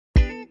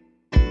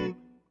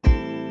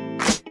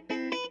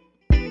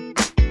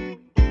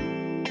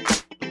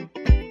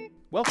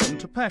Welcome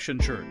to Passion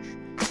Church.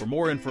 For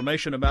more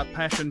information about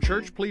Passion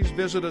Church, please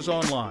visit us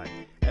online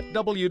at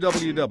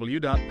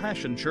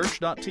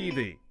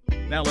www.passionchurch.tv.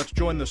 Now let's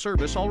join the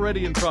service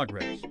already in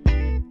progress.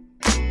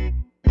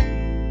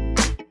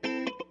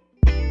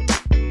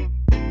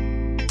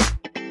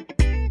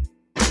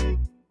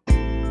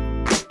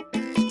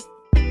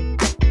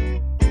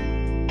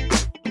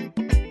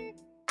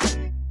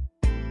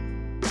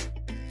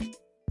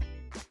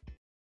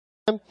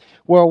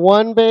 We're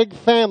one big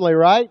family,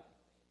 right?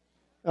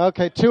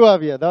 Okay, two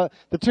of you. The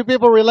two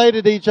people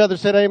related to each other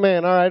said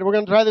amen. All right, we're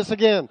going to try this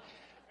again.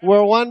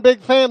 We're one big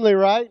family,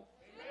 right?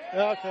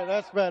 Okay,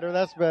 that's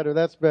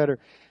better.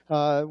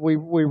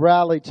 We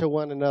rally to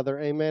one another.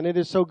 Amen. It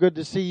is so good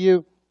to see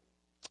you.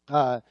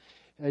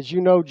 As you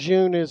know,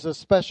 June is a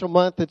special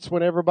month. It's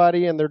when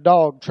everybody and their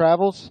dog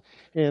travels.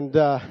 And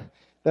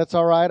that's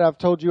all right. I've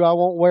told you I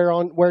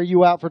won't wear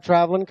you out for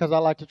traveling because I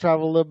like to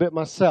travel a little bit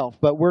myself.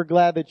 But we're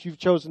glad that you've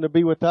chosen to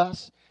be with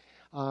us.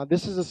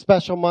 This is a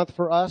special month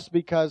for us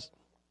because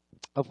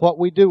of what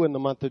we do in the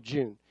month of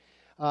June.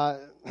 I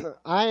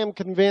am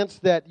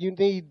convinced that you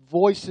need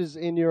voices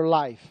in your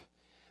life.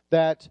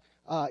 That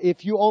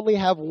if you only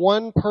have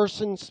one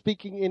person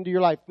speaking into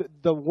your life,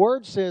 the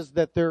Word says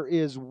that there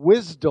is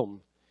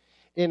wisdom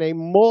in a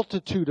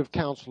multitude of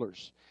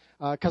counselors.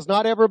 Because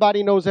not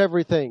everybody knows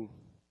everything.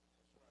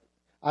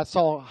 I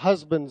saw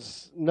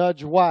husbands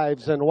nudge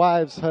wives and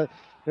wives...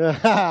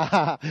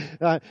 Not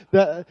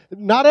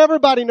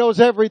everybody knows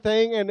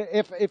everything, and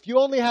if you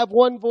only have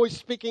one voice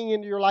speaking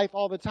into your life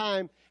all the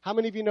time, how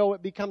many of you know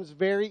it becomes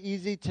very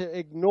easy to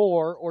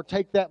ignore or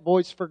take that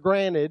voice for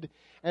granted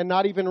and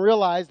not even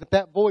realize that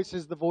that voice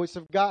is the voice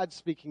of God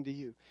speaking to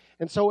you?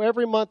 And so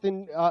every month,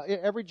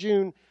 every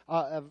June,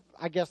 I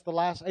guess the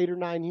last 8 or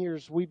 9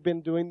 years, we've been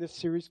doing this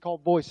series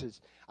called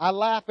Voices. I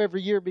laugh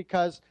every year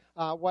because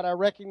what I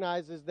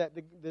recognize is that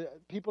the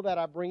people that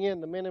I bring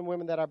in, the men and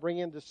women that I bring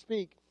in to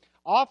speak,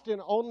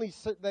 often only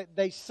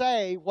they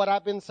say what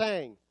I've been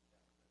saying.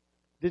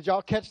 Did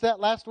y'all catch that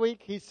last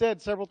week? He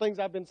said several things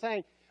I've been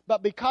saying.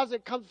 But because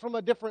it comes from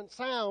a different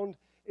sound,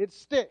 it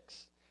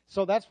sticks.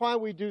 So that's why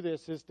we do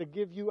this, is to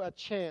give you a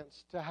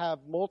chance to have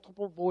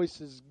multiple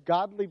voices,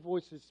 godly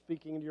voices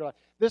speaking into your life.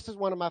 This is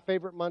one of my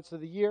favorite months of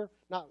the year.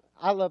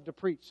 I love to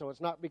preach, so it's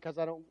not because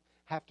I don't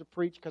have to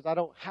preach, because I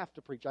don't have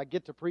to preach. I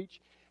get to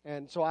preach.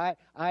 And so I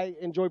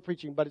enjoy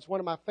preaching, but it's one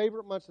of my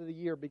favorite months of the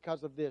year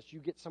because of this. You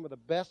get some of the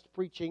best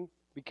preaching.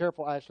 Be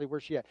careful, Ashley,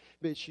 where's she at?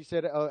 But she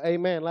said,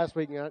 amen, last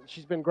week.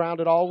 She's been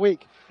grounded all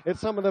week.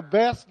 It's some of the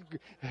best.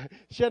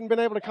 She hadn't been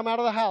able to come out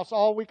of the house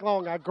all week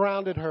long. I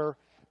grounded her,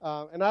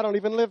 and I don't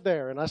even live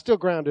there, and I still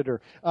grounded her.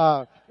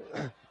 But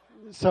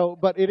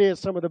it is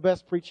some of the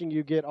best preaching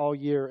you get all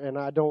year, and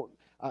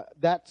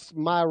that's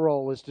my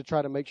role, is to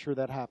try to make sure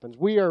that happens.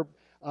 We are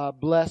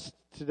blessed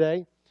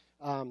today.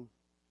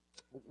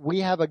 We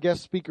have a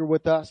guest speaker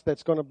with us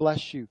that's going to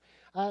bless you.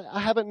 I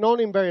haven't known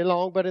him very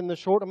long, but in the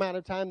short amount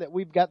of time that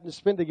we've gotten to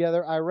spend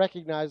together, I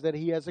recognize that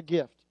he has a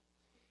gift.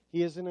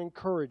 He is an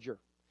encourager.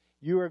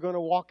 You are going to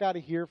walk out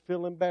of here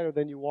feeling better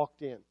than you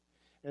walked in.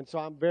 And so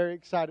I'm very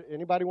excited.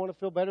 Anybody want to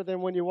feel better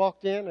than when you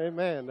walked in?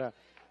 Amen.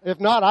 If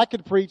not, I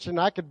could preach and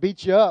I could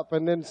beat you up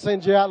and then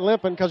send you out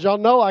limping, because y'all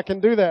know I can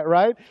do that,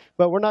 right?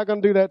 But we're not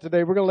going to do that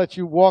today. We're going to let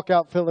you walk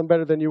out feeling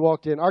better than you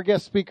walked in. Our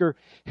guest speaker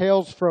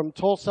hails from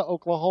Tulsa,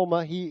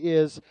 Oklahoma.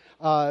 He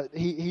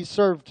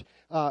served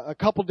a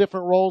couple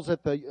different roles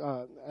at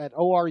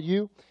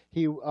ORU.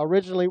 He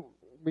originally,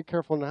 be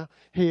careful now.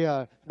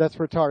 That's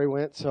where Tari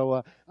went,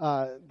 so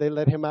they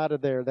let him out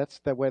of there. That's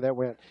the way that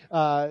went.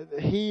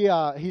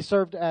 He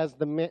served as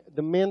the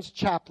men's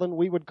chaplain.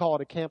 We would call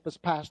it a campus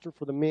pastor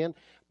for the men.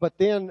 But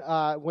then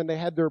when they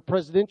had their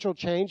presidential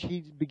change,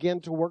 he began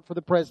to work for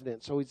the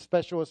president. So he's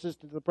special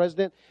assistant to the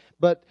president.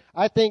 But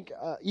I think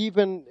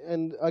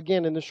and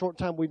again, in the short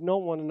time we've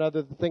known one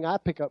another, the thing I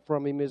pick up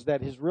from him is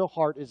that his real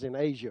heart is in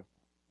Asia.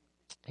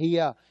 He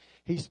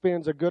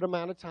spends a good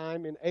amount of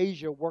time in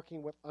Asia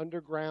working with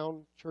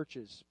underground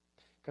churches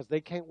because they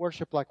can't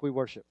worship like we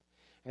worship.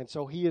 And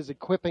so he is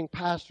equipping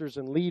pastors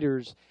and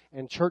leaders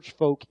and church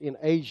folk in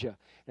Asia.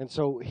 And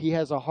so he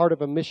has a heart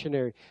of a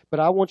missionary. But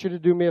I want you to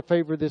do me a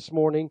favor this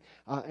morning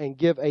and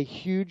give a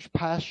huge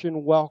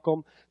passion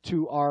welcome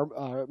to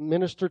our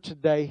minister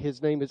today.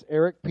 His name is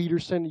Eric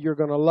Peterson. You're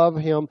going to love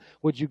him.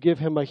 Would you give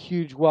him a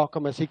huge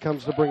welcome as he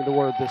comes to bring the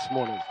word this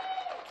morning?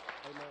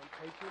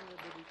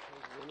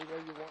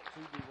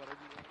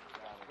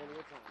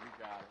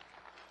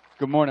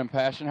 Good morning,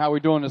 Passion. How we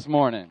doing this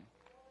morning?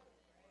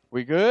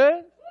 We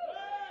good?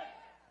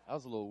 That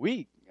was a little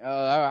weak.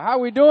 How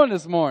we doing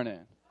this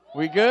morning?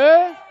 We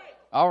good?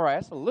 All right,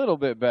 that's a little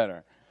bit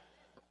better.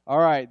 All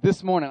right,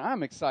 this morning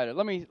I'm excited.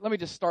 Let me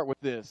just start with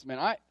this, man.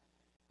 I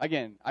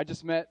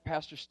just met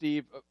Pastor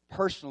Steve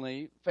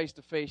personally, face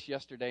to face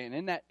yesterday, and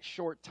in that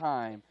short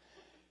time,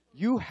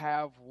 you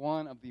have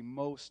one of the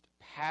most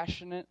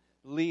passionate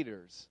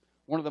leaders,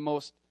 one of the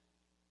most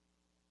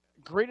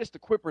greatest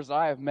equippers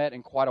I have met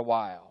in quite a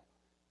while.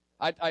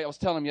 I was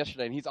telling him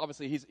yesterday, and he's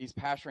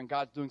pastoring.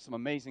 God's doing some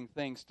amazing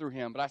things through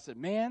him. But I said,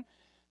 man,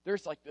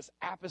 there's like this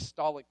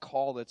apostolic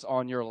call that's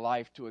on your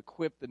life to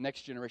equip the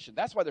next generation.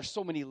 That's why there's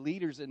so many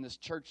leaders in this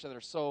church that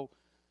are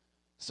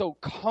so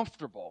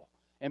comfortable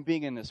in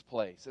being in this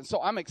place. And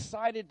so I'm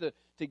excited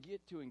to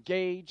get to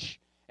engage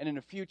and in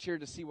the future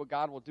to see what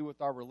God will do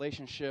with our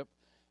relationship.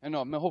 And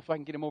hopefully I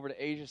can get him over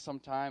to Asia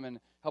sometime and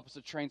help us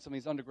to train some of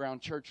these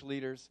underground church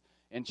leaders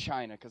in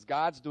China, because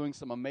God's doing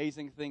some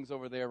amazing things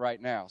over there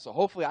right now. So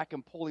hopefully I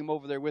can pull him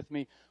over there with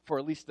me for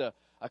at least a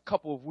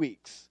couple of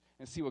weeks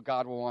and see what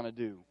God will want to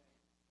do.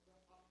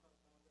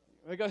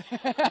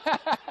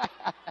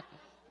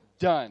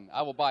 Done.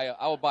 I will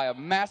buy a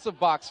massive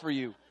box for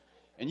you,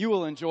 and you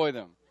will enjoy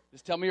them.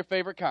 Just tell me your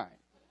favorite kind,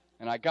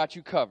 and I got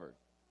you covered.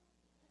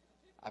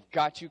 I've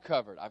got you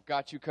covered.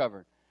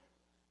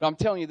 But I'm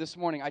telling you this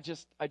morning, I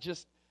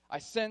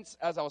sense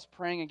as I was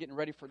praying and getting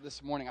ready for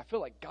this morning, I feel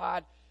like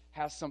God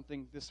has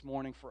something this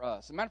morning for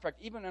us. As a matter of fact,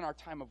 even in our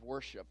time of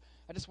worship,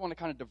 I just want to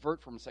kind of divert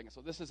for a second.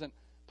 So this isn't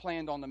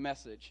planned on the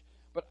message,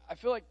 but I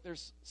feel like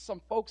there's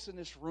some folks in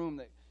this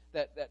room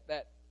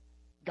that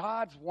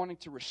God's wanting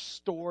to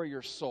restore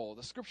your soul.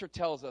 The scripture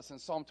tells us in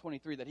Psalm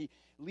 23 that he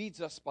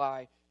leads us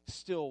by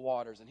still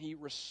waters and he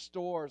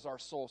restores our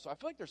soul. So I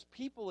feel like there's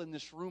people in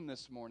this room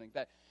this morning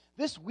that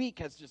this week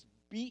has just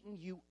beaten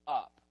you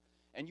up.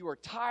 And you are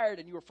tired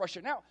and you are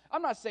frustrated. Now,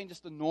 I'm not saying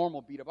just a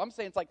normal beat up. I'm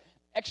saying it's like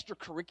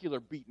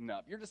extracurricular beaten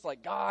up. You're just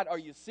like, God, are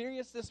you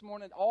serious this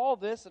morning? All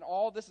this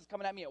is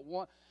coming at me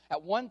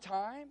at one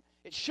time?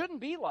 It shouldn't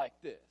be like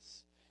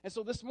this. And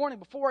so this morning,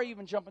 before I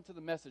even jump into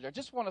the message, I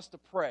just want us to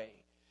pray.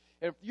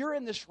 If you're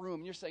in this room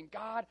and you're saying,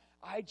 God,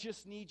 I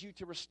just need you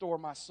to restore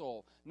my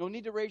soul. No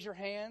need to raise your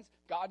hands.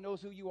 God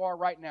knows who you are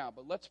right now.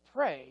 But let's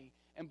pray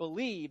and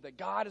believe that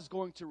God is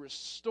going to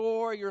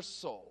restore your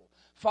soul.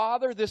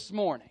 Father, this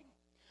morning,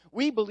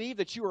 we believe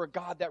that you are a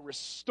God that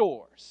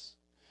restores.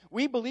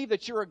 We believe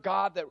that you're a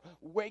God that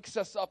wakes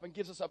us up and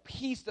gives us a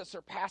peace that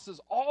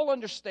surpasses all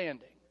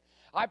understanding.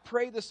 I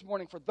pray this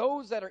morning for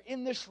those that are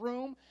in this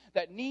room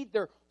that need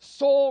their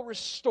soul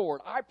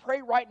restored. I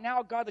pray right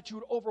now, God, that you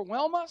would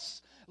overwhelm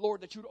us,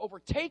 Lord, that you would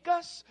overtake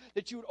us,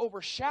 that you would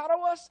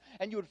overshadow us,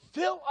 and you would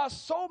fill us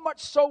so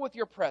much so with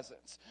your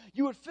presence.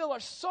 You would fill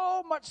us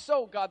so much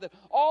so, God, that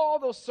all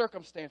those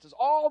circumstances,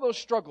 all those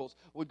struggles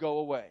would go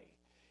away.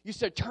 You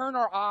said, turn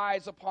our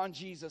eyes upon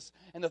Jesus,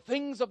 and the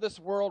things of this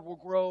world will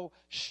grow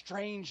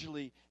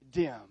strangely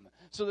dim.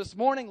 So this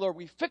morning, Lord,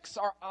 we fix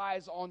our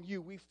eyes on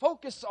you. We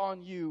focus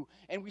on you,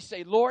 and we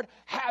say, Lord,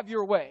 have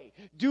your way.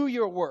 Do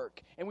your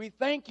work. And we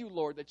thank you,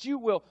 Lord, that you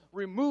will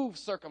remove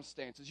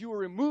circumstances. You will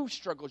remove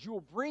struggles. You will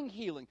bring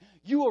healing.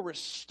 You will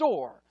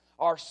restore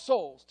our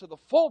souls to the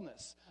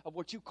fullness of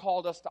what you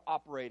called us to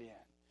operate in.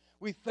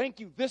 We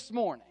thank you this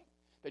morning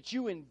that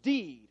you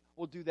indeed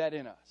will do that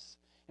in us.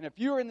 And if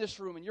you're in this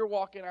room and you're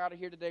walking out of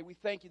here today, we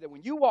thank you that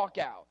when you walk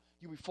out,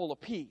 you'll be full of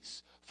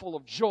peace, full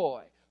of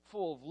joy,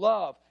 full of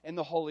love in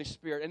the Holy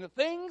Spirit. And the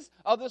things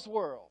of this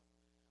world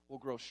will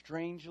grow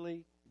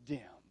strangely dim,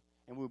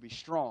 and we'll be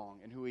strong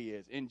in who he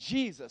is. In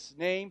Jesus'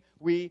 name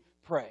we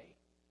pray.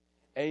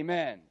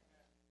 Amen.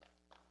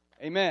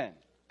 Amen.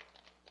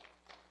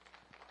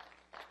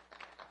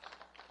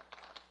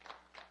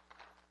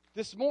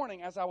 This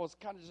morning, as I was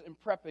kind of just in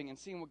prepping and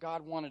seeing what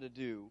God wanted to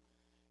do,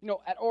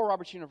 at Oral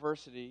Roberts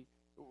University,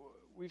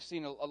 we've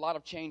seen a lot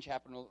of change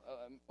happen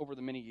over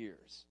the many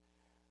years.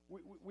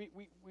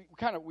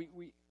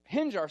 We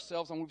hinge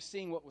ourselves on we've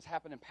seen what was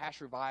happening in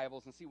past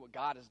revivals and see what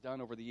God has done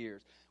over the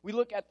years. We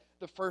look at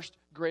the first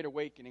Great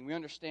Awakening. We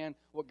understand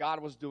what God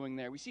was doing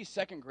there. We see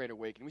Second Great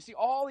Awakening. We see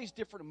all these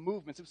different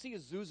movements. We see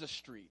Azusa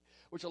Street,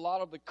 which a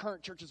lot of the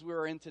current churches we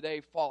are in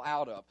today fall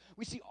out of.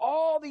 We see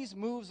all these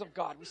moves of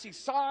God. We see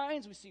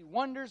signs. We see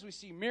wonders. We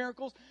see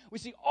miracles. We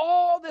see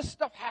all this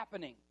stuff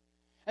happening.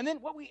 And then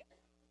what we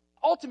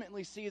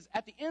ultimately see is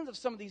at the end of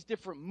some of these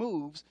different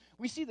moves,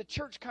 we see the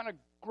church kind of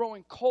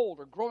growing cold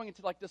or growing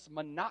into like this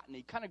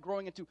monotony, kind of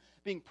growing into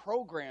being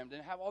programmed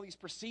and have all these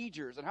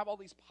procedures and have all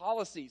these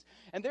policies.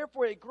 And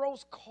therefore it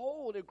grows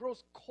cold. It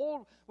grows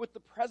cold with the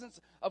presence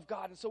of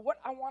God. And so what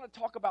I want to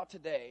talk about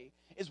today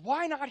is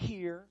why not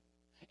here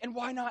and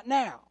why not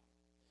now?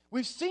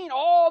 We've seen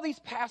all these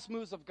past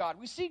moves of God.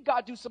 We see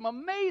God do some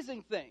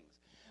amazing things.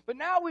 But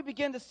now we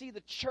begin to see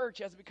the church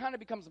as it kind of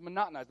becomes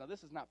monotonized. Now,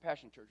 this is not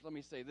Passion Church. Let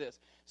me say this.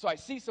 So I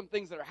see some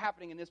things that are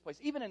happening in this place,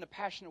 even in the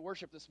passionate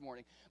worship this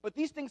morning. But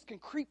these things can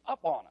creep up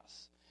on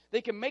us.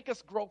 They can make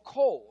us grow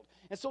cold.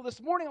 And so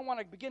this morning I want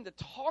to begin to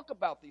talk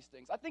about these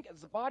things. I think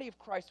as the body of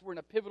Christ, we're in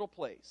a pivotal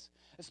place,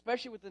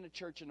 especially within the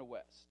church in the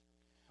West.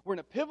 We're in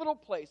a pivotal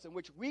place in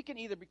which we can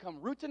either become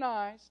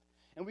routinized,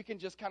 and we can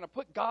just kind of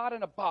put God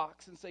in a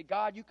box and say,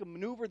 God, you can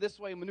maneuver this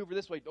way and maneuver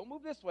this way. Don't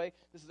move this way.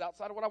 This is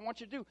outside of what I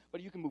want you to do.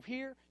 But you can move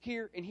here,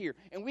 here, and here.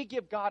 And we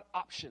give God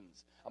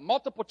options, a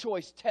multiple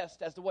choice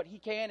test as to what he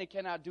can and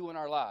cannot do in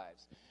our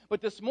lives.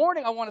 But this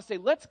morning I want to say,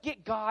 let's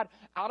get God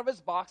out of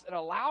his box and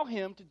allow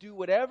him to do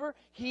whatever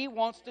he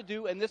wants to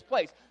do in this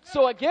place.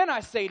 So again, I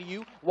say to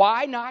you,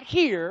 why not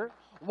here?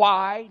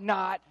 Why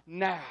not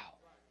now?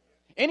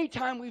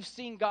 Anytime we've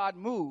seen God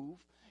move,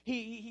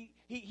 He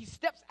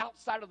steps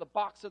outside of the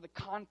box of the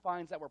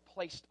confines that were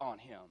placed on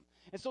him.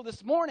 And so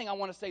this morning I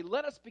want to say,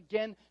 let us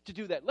begin to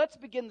do that. Let's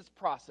begin this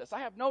process. I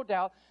have no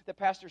doubt that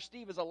Pastor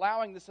Steve is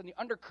allowing this in the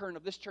undercurrent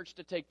of this church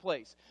to take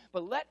place.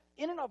 But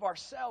in and of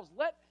ourselves,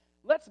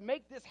 let's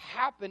make this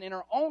happen in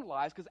our own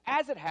lives, because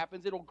as it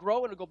happens, it'll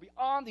grow and it'll go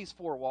beyond these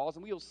four walls,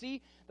 and we will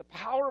see the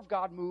power of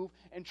God move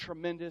in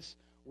tremendous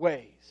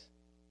ways.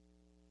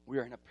 We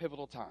are in a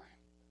pivotal time.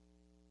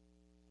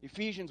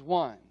 Ephesians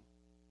 1,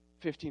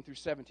 15 through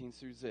 17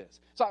 through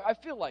this. So I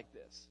feel like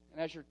this,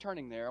 and as you're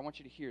turning there, I want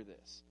you to hear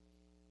this.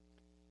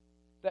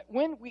 That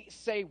when we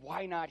say,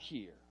 why not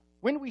here?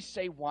 When we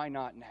say, why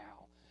not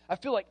now? I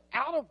feel like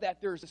out of that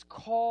there's this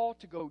call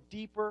to go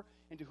deeper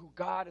into who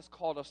God has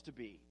called us to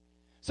be.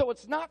 So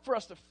it's not for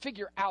us to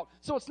figure out.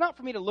 So it's not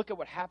for me to look at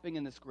what happened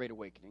in this Great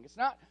Awakening. It's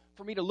not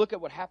for me to look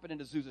at what happened in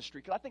Azusa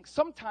Street. Because I think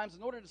sometimes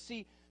in order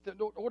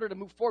to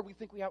move forward, we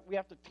think we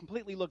have to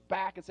completely look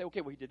back and say,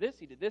 okay, well, he did this,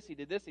 he did this, he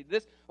did this, he did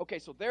this. Okay,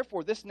 so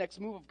therefore this next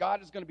move of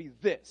God is going to be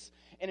this.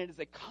 And it is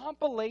a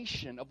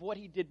compilation of what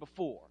he did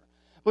before.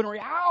 But in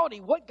reality,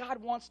 what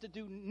God wants to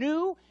do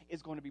new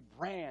is going to be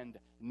brand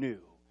new.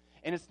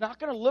 And it's not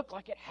going to look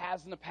like it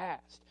has in the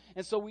past.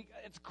 And so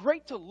it's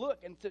great to look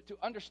and to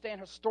understand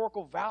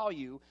historical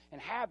value and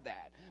have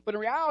that. But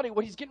in reality,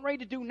 what he's getting ready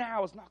to do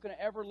now is not going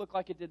to ever look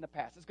like it did in the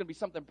past. It's going to be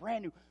something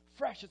brand new,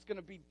 fresh. It's going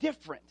to be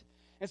different.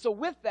 And so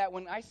with that,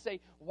 when I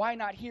say, why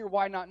not here,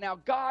 why not now,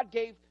 God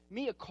gave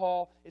me a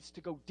call. It's to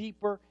go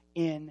deeper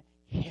in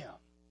him.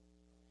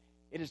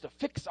 It is to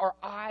fix our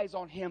eyes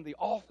on him, the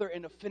author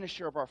and the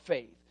finisher of our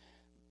faith.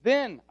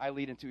 Then I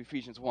lead into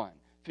Ephesians 1,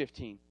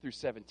 15 through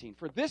 17.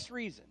 For this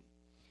reason,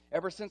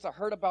 ever since I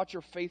heard about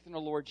your faith in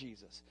the Lord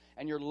Jesus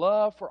and your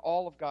love for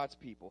all of God's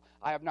people,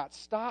 I have not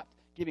stopped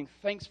giving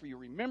thanks for you,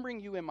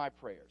 remembering you in my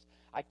prayers.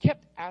 I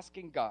kept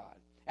asking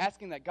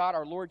that God,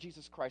 our Lord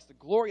Jesus Christ, the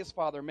glorious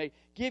Father, may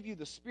give you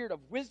the spirit of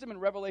wisdom and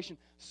revelation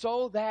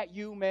so that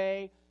you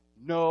may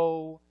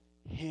know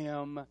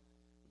him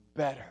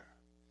better.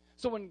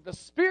 So when the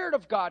Spirit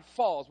of God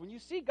falls, when you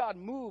see God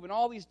move in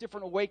all these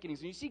different awakenings,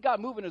 and you see God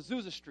move in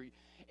Azusa Street,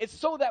 it's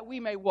so that we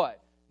may what?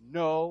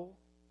 Know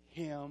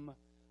him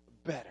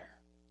better.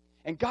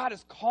 And God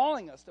is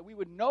calling us that we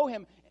would know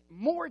him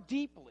more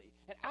deeply.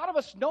 And out of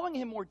us knowing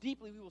him more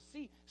deeply, we will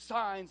see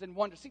signs and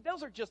wonders. See,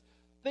 those are just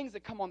things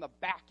that come on the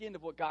back end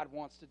of what God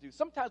wants to do.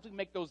 Sometimes we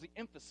make those the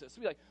emphasis.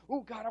 We're like, oh,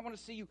 God, I want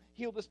to see you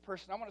heal this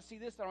person. I want to see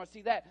this, I want to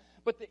see that.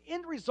 But the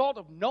end result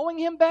of knowing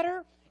him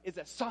better is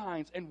that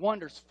signs and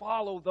wonders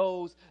follow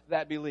those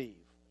that believe.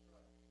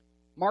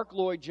 Mark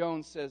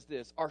Lloyd-Jones says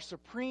this, our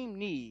supreme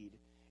need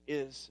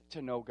is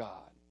to know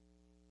God.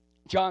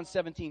 John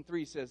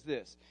 17:3 says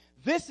this,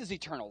 this is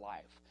eternal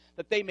life,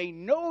 that they may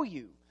know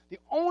you, the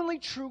only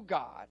true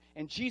God,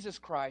 and Jesus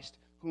Christ,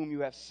 whom you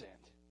have sent.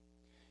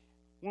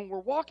 When we're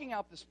walking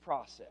out this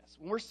process,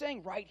 when we're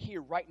saying right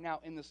here, right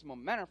now, in this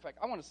moment, matter of fact,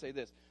 I want to say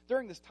this,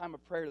 during this time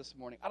of prayer this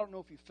morning, I don't know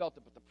if you felt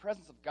it, but the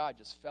presence of God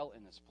just fell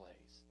in this place.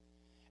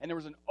 And there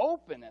was an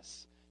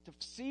openness to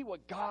see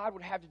what God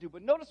would have to do.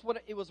 But notice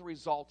what it was a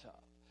result of.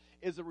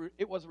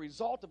 It was a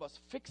result of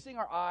us fixing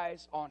our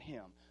eyes on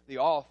him, the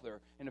author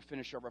and the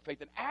finisher of our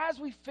faith. And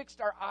as we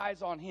fixed our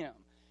eyes on him,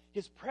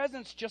 his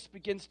presence just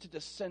begins to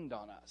descend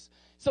on us.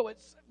 So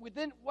it's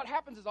within, what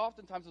happens is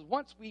oftentimes is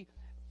once we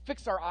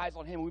fix our eyes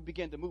on him, we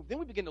begin to move. Then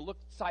we begin to look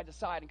side to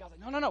side, and God's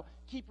like, no,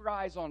 keep your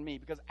eyes on me.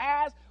 Because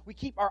as we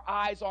keep our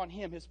eyes on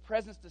him, his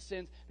presence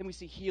descends, then we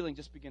see healing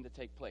just begin to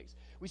take place.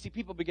 We see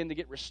people begin to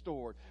get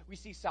restored. We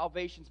see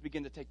salvations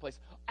begin to take place.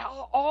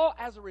 All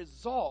as a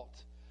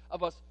result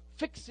of us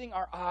fixing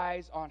our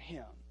eyes on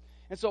him.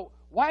 And so,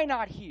 why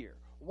not here?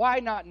 Why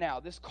not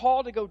now? This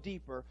call to go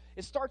deeper,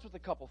 it starts with a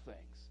couple things.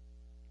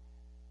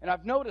 And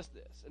I've noticed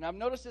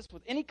this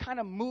with any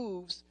kind of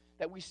moves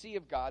that we see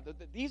of God.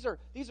 These are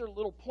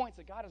little points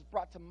that God has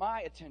brought to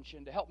my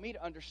attention to help me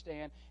to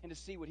understand and to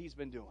see what he's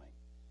been doing.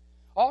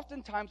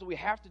 Oftentimes what we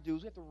have to do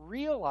is we have to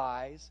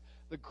realize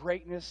the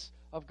greatness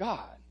of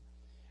God.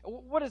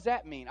 What does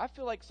that mean? I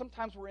feel like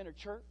sometimes we're in a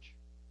church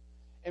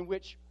in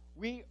which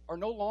we are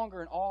no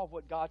longer in awe of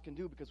what God can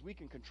do because we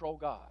can control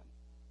God.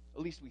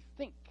 At least we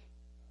think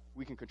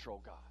we can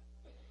control God.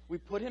 We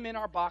put him in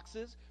our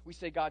boxes. We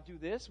say, God, do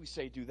this. We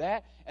say, do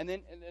that. And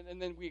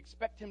then we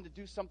expect him to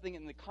do something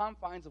in the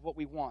confines of what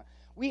we want.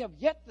 We have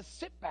yet to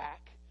sit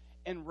back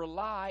and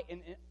rely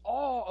in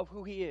awe of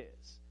who he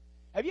is.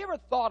 Have you ever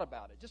thought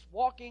about it? Just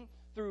walking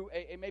through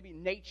a maybe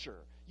nature.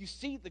 You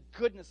see the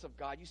goodness of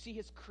God. You see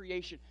his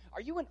creation.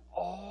 Are you in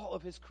awe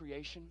of his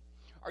creation?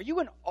 Are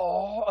you in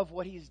awe of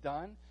what he's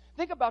done?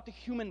 Think about the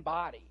human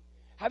body.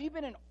 Have you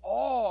been in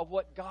awe of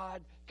what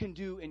God can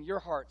do in your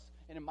hearts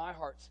and in my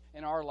hearts,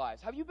 in our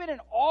lives? Have you been in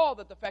awe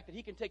that the fact that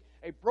he can take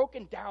a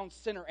broken down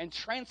sinner and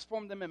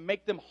transform them and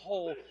make them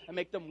whole and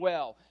make them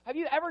well? Have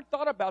you ever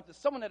thought about this?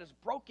 Someone that is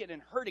broken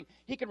and hurting,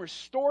 he can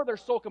restore their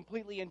soul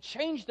completely and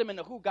change them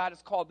into who God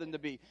has called them to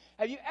be.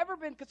 Have you ever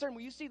been concerned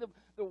when you see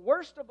the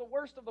worst of the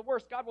worst of the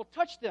worst, God will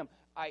touch them,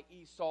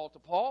 i.e. Saul to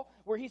Paul,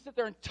 where he sits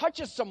there and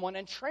touches someone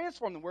and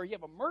transform them, where you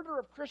have a murderer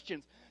of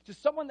Christians to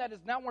someone that is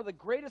now one of the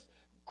greatest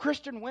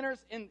Christian winners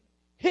in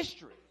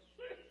history.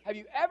 Have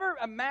you ever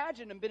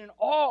imagined and been in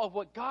awe of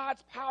what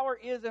God's power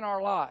is in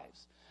our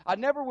lives? I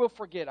never will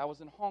forget. I was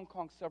in Hong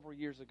Kong several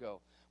years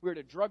ago. We were at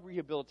a drug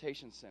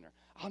rehabilitation center.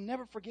 I'll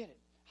never forget it.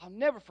 I'll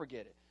never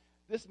forget it.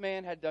 This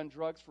man had done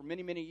drugs for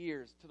many, many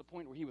years to the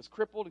point where he was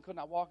crippled and could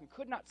not walk and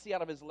could not see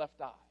out of his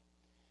left eye.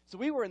 So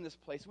we were in this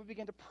place. We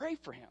began to pray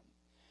for him.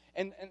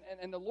 And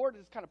the Lord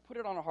just kind of put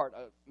it on our heart.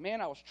 A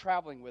man I was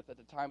traveling with at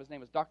the time, his name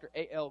was Dr.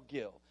 A.L.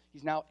 Gill.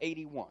 He's now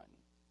 81.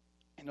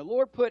 And the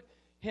Lord put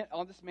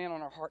on this man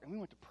on our heart, and we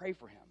went to pray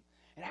for him.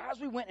 And as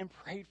we went and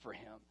prayed for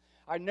him,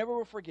 I never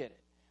will forget it.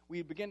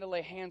 We began to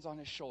lay hands on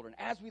his shoulder. And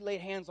as we laid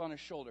hands on his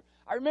shoulder,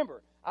 I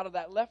remember out of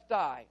that left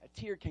eye, a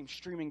tear came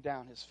streaming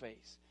down his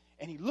face.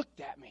 And he looked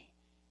at me,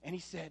 and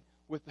he said,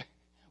 with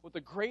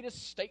the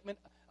greatest statement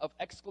of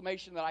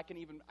exclamation that I can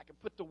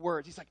put the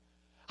words, he's like,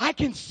 I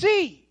can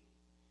see.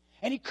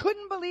 And he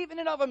couldn't believe in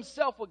and of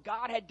himself what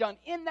God had done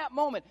in that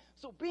moment.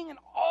 So being in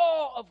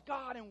awe of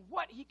God and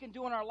what he can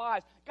do in our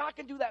lives, God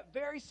can do that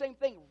very same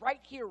thing right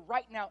here,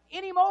 right now,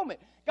 any moment.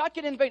 God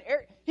can invade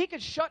Eric. He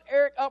could shut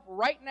Eric up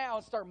right now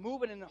and start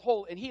moving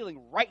and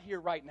healing right here,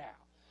 right now.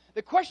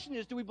 The question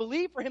is, do we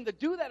believe for him to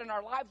do that in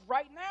our lives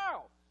right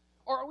now?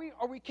 Or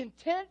are we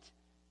content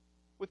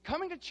with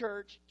coming to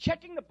church,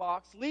 checking the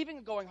box, leaving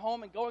and going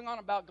home and going on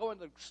about going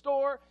to the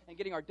store and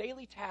getting our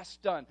daily tasks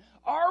done?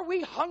 Are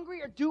we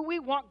hungry, or do we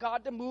want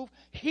God to move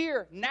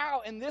here,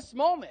 now, in this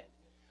moment?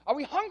 Are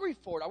we hungry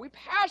for it? Are we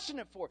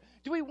passionate for it?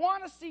 Do we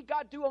want to see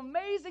God do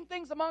amazing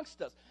things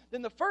amongst us?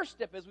 Then the first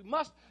step is we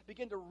must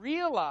begin to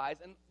realize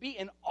and be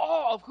in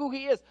awe of who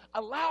he is.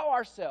 Allow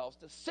ourselves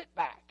to sit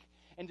back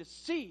and to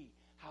see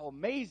how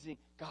amazing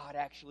God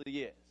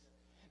actually is.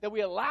 That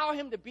we allow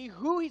him to be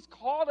who he's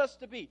called us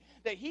to be.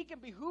 That he can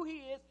be who he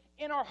is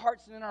in our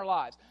hearts and in our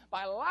lives.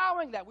 By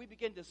allowing that, we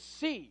begin to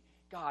see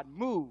God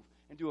move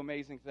and do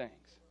amazing things.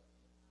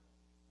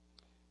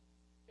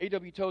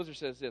 A.W. Tozer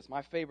says this,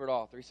 my favorite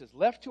author. He says,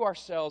 left to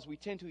ourselves, we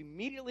tend to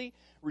immediately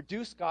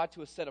reduce God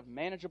to a set of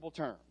manageable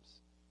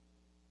terms.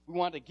 We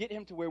want to get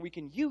him to where we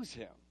can use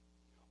him,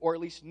 or at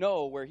least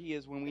know where he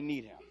is when we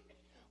need him.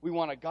 We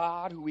want a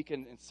God who we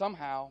can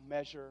somehow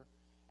measure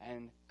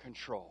and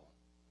control.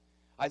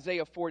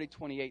 Isaiah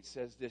 40:28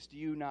 says this, do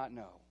you not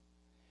know?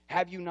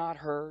 Have you not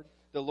heard?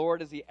 The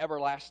Lord is the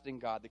everlasting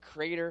God, the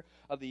creator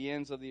of the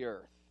ends of the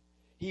earth.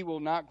 He will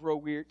not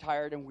grow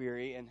tired and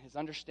weary, and his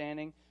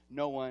understanding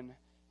no one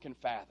can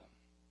fathom.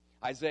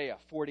 Isaiah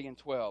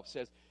 40:12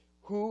 says,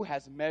 who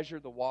has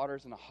measured the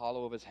waters in the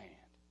hollow of his hand,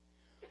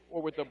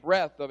 or with the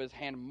breadth of his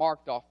hand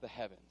marked off the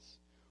heavens?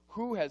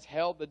 Who has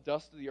held the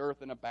dust of the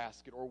earth in a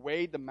basket, or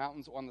weighed the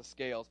mountains on the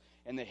scales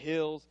and the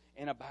hills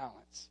in a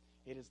balance?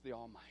 It is the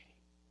Almighty.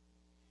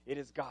 It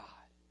is God.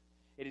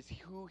 It is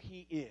who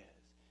he is.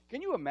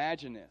 Can you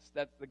imagine this?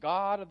 That the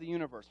God of the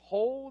universe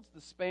holds the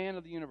span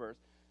of the universe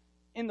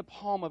in the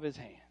palm of his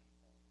hand.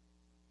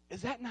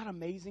 Is that not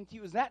amazing to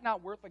you? Is that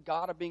not worth a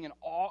God of being in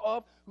awe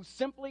of, who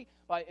simply,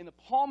 in the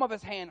palm of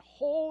his hand,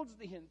 holds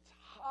the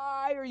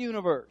entire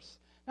universe?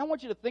 Now I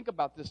want you to think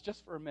about this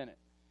just for a minute.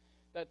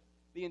 That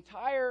the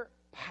entire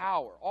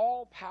power,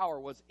 all power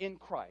was in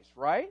Christ,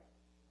 right?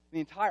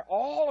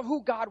 All of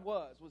who God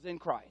was in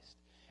Christ.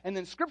 And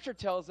then Scripture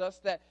tells us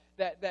that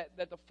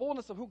the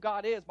fullness of who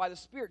God is by the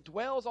Spirit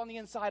dwells on the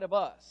inside of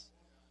us.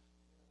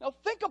 Now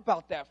think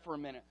about that for a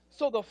minute.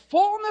 So the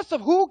fullness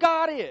of who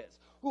God is,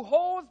 who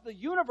holds the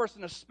universe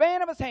in the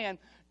span of his hand,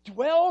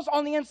 dwells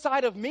on the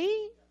inside of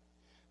me?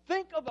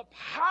 Think of the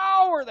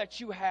power that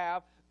you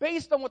have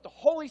based on what the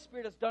Holy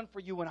Spirit has done for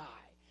you and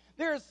I.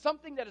 There is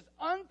something that is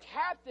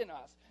untapped in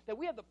us, that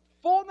we have the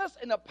fullness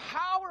and the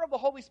power of the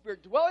Holy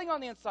Spirit dwelling on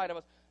the inside of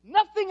us.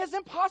 Nothing is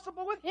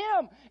impossible with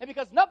him. And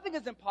because nothing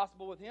is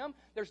impossible with him,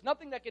 there's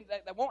nothing that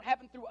won't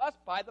happen through us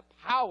by the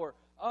power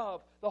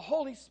of the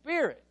Holy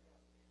Spirit.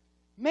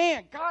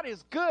 Man, God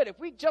is good. If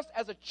we just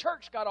as a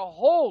church got a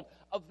hold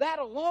of that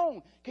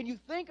alone, can you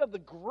think of the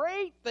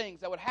great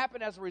things that would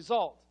happen as a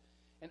result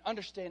in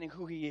understanding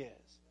who he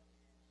is?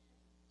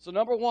 So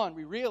number one,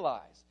 we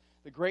realize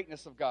the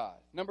greatness of God.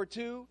 Number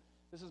two,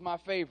 this is my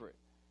favorite.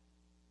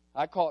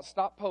 I call it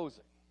stop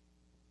posing.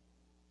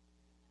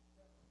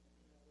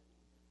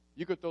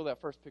 You could throw that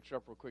first picture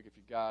up real quick if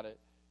you got it.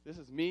 This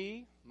is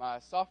me, my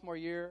sophomore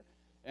year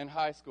in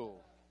high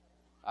school.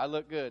 I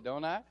look good,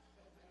 don't I?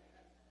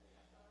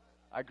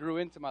 I grew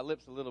into my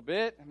lips a little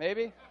bit,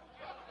 maybe.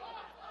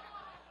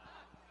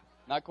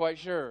 Not quite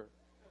sure.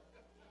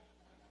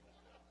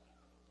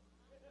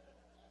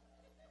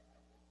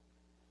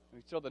 Let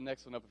me throw the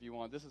next one up if you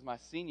want. This is my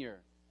senior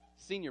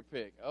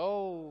pick.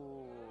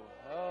 Oh,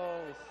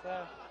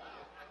 sad.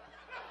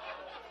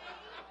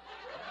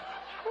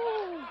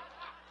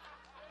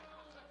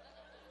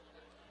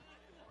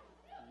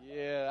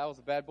 Yeah, that was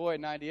a bad boy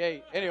in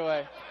 98.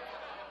 Anyway.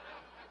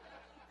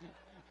 All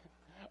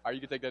right,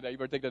 you can take that down. You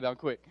better take that down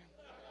quick.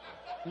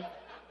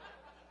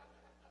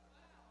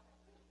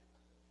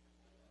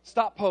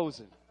 Stop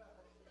posing.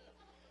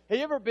 Have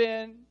you ever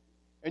been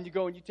and you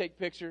go and you take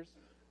pictures?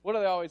 What do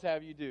they always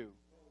have you do?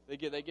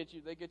 They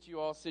get you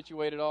all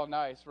situated all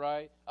nice,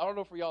 right? I don't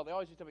know for y'all. They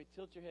always used to tell me,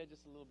 tilt your head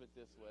just a little bit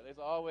this way. There's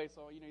always,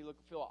 so you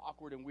feel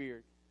awkward and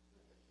weird.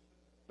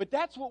 But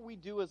that's what we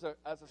do as a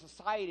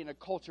society and a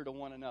culture to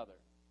one another.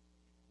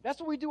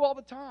 That's what we do all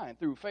the time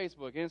through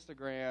Facebook,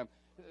 Instagram,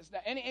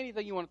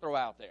 anything you want to throw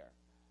out there.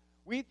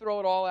 We throw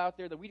it all out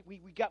there. That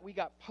we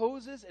got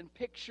poses and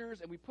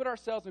pictures, and we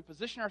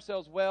position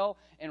ourselves well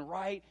and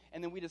right,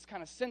 and then we just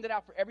kind of send it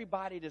out for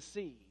everybody to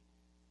see.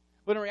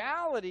 But in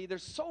reality,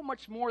 there's so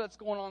much more that's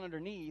going on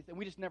underneath, and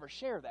we just never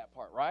share that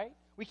part, right?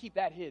 We keep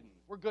that hidden.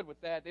 We're good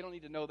with that. They don't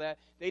need to know that.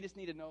 They just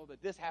need to know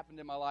that this happened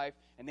in my life,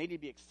 and they need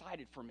to be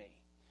excited for me.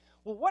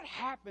 Well, what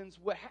happens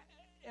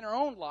in our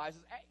own lives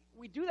is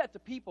we do that to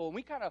people, and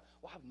we kind of,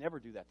 I'd never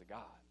do that to God.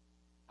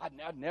 I'd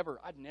never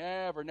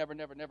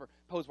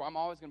pose where I'm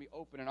always going to be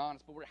open and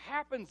honest. But what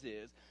happens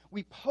is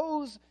we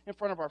pose in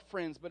front of our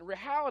friends, but in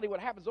reality what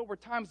happens over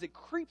time is it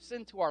creeps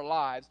into our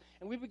lives,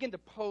 and we begin to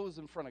pose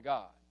in front of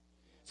God.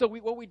 So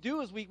what we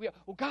do is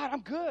well, God,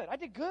 I'm good. I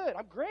did good.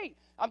 I'm great.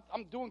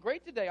 I'm doing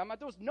great today.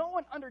 There's no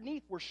one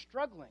underneath. We're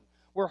struggling.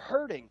 We're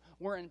hurting.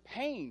 We're in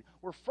pain.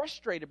 We're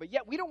frustrated. But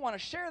yet we don't want to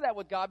share that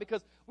with God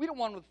because we don't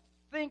want to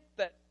think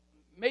that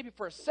maybe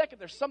for a second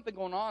there's something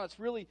going on that's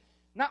really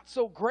not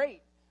so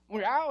great. In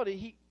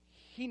reality,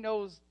 he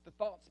knows the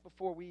thoughts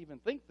before we even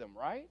think them,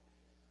 right?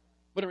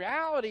 But in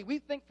reality, we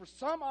think for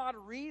some odd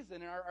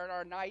reason in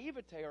our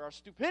naivete or our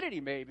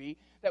stupidity maybe,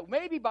 that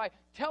maybe by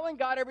telling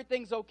God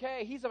everything's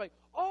okay, he's like,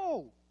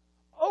 oh,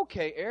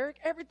 okay, Eric,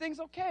 everything's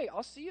okay.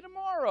 I'll see you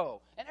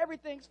tomorrow, and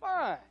everything's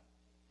fine.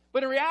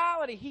 But in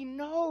reality, he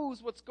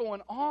knows what's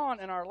going on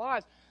in our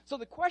lives. So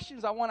the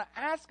questions I want to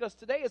ask us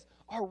today is,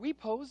 are we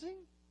posing?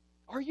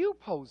 Are you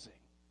posing?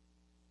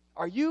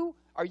 Are you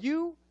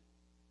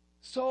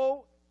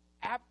so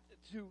apt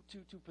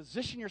to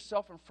position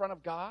yourself in front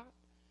of God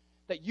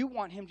that you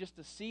want him just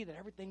to see that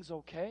everything's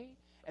okay?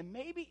 And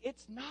maybe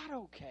it's not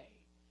okay.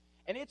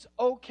 And it's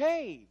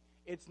okay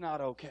it's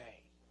not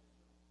okay.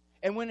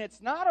 And when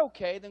it's not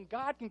okay, then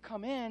God can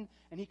come in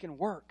and he can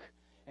work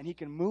and he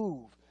can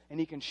move and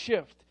he can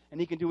shift and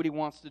he can do what he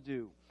wants to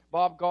do.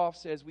 Bob Goff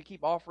says, we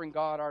keep offering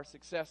God our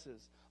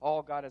successes.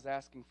 All God is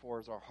asking for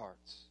is our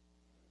hearts.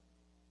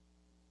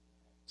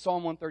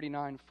 Psalm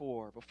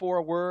 139:4. Before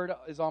a word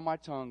is on my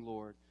tongue,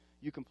 Lord,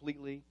 you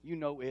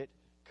know it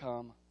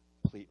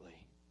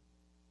completely.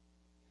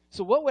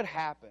 So what would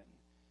happen?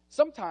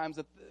 Sometimes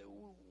the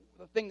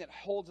thing that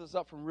holds us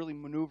up from really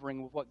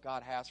maneuvering with what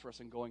God has for us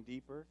and going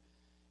deeper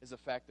is the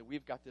fact that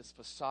we've got this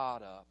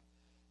facade up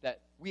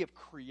that we have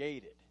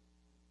created.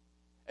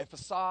 A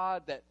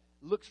facade that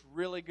looks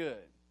really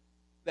good,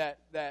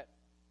 that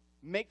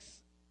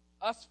makes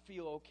us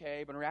feel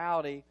okay, but in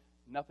reality,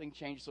 nothing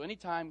changes. So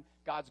anytime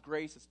God's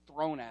grace is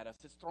thrown at us,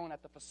 it's thrown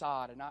at the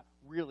facade and not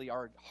really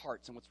our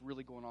hearts and what's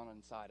really going on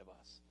inside of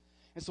us.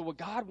 And so what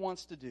God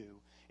wants to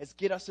do is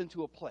get us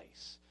into a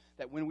place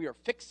that when we are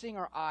fixing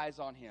our eyes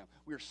on him,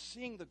 we are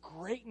seeing the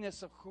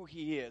greatness of who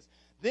he is,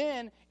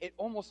 then it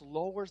almost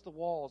lowers the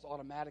walls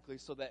automatically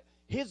so that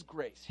his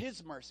grace,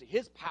 his mercy,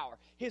 his power,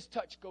 his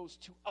touch goes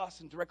to us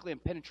and directly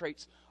and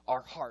penetrates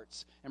our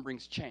hearts and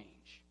brings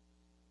change.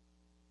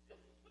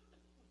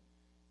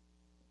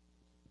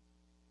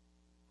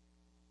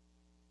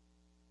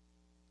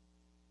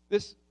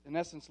 This, in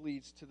essence,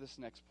 leads to this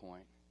next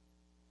point.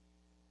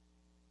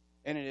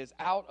 And it is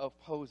out of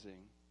posing,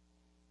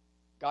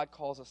 God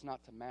calls us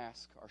not to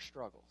mask our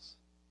struggles.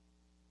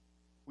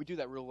 We do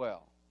that real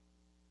well.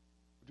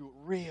 We do it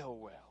real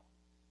well.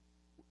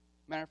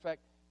 Matter of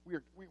fact, we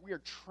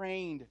are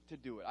trained to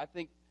do it.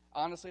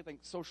 Honestly, I think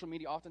social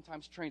media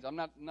oftentimes trains. I'm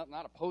not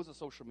opposed to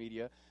social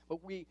media, but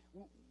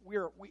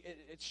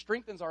it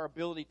strengthens our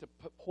ability to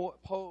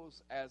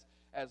pose as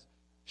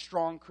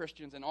strong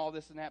Christians and all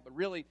this and that, but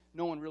really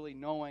no one really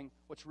knowing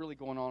what's really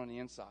going on the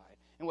inside.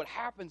 And what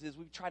happens is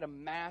we try to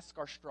mask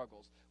our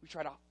struggles. We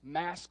try to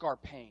mask our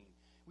pain.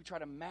 We try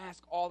to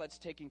mask all that's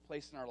taking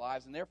place in our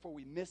lives, and therefore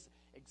we miss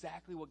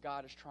exactly what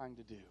God is trying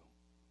to do.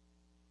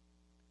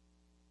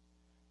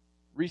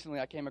 Recently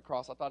I came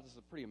across, I thought this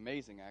was pretty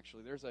amazing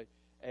actually, there's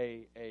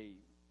a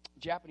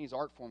Japanese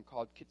art form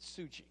called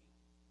kitsuji.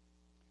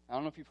 I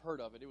don't know if you've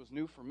heard of it. It was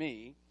new for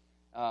me,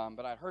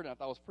 but I'd heard it and I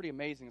thought it was pretty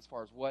amazing as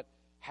far as what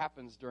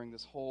happens during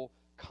this whole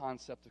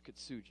concept of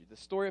kitsuji. The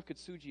story of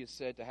kitsuji is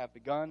said to have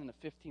begun in the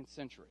 15th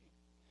century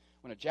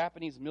when a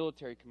Japanese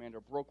military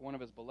commander broke one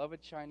of his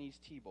beloved Chinese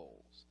tea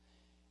bowls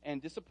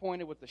and,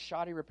 disappointed with the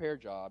shoddy repair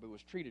job it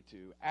was treated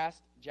to,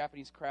 asked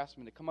Japanese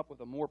craftsmen to come up with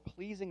a more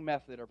pleasing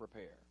method of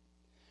repair.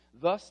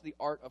 Thus, the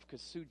art of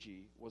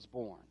kitsuji was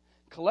born.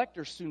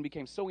 Collectors soon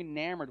became so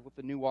enamored with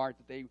the new art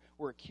that they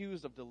were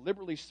accused of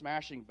deliberately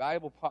smashing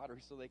valuable pottery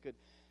so they could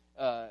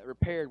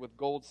repaired with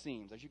gold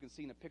seams. As you can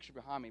see in the picture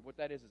behind me, what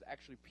that is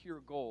actually pure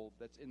gold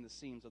that's in the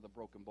seams of the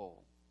broken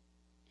bowl.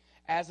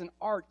 As an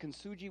art,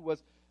 kitsuji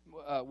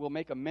will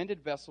make a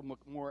mended vessel look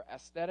more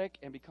aesthetic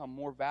and become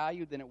more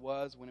valued than it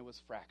was when it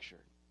was fractured.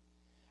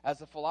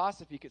 As a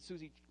philosophy,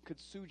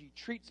 kitsuji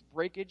treats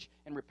breakage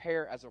and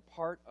repair as a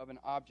part of an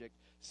object,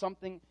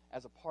 something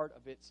as a part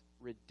of its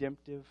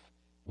redemptive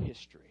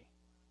history.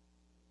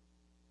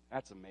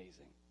 That's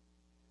amazing.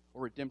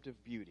 Or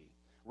redemptive beauty,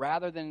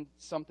 rather than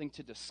something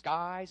to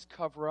disguise,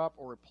 cover up,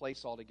 or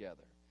replace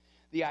altogether.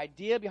 The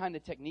idea behind the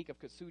technique of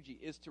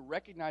kintsugi is to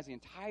recognize the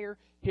entire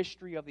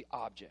history of the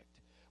object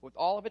with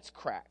all of its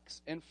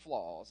cracks and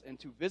flaws, and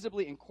to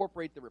visibly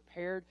incorporate the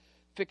repaired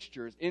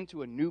fixtures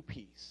into a new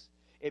piece.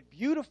 It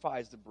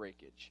beautifies the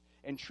breakage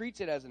and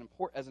treats it as an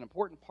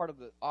important part of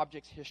the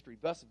object's history,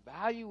 thus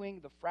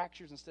valuing the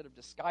fractures instead of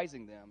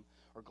disguising them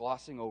or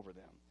glossing over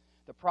them.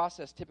 The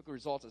process typically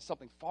results in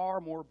something far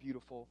more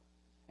beautiful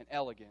and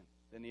elegant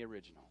than the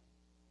original.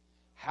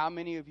 How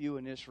many of you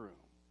in this room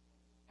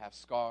have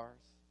scars,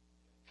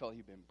 felt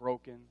you've been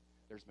broken,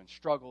 there's been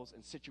struggles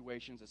and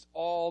situations, it's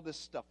all this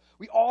stuff.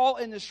 We all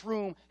in this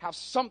room have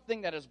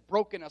something that has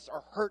broken us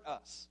or hurt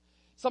us,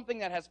 something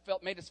that has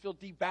made us feel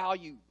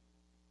devalued.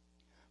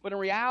 But in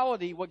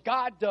reality, what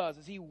God does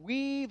is He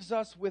weaves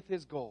us with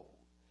His gold.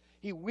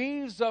 He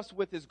weaves us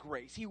with His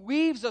grace. He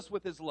weaves us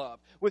with His love,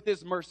 with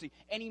His mercy.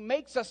 And He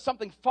makes us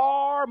something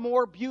far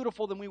more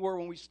beautiful than we were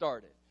when we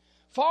started.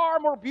 Far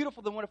more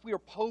beautiful than if we were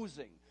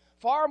posing.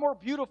 Far more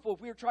beautiful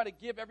if we were trying to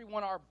give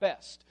everyone our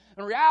best.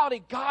 In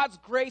reality, God's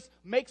grace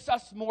makes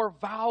us more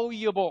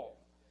valuable.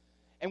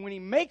 And when He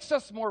makes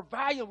us more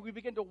valuable, we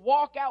begin to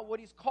walk out what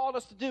He's called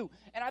us to do.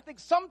 And I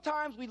think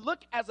sometimes we look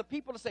as a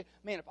people to say,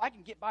 man, if I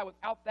can get by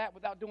without that,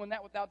 without doing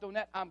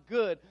that, I'm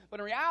good. But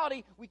in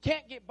reality, we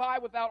can't get by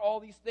without all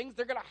these things.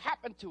 They're going to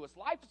happen to us.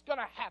 Life is going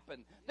to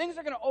happen. Things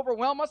are going to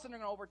overwhelm us and they're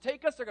going to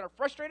overtake us. They're going to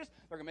frustrate us.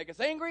 They're going to make us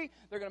angry.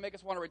 They're going to make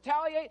us want to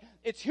retaliate.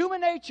 It's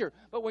human nature.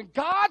 But when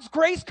God's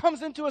grace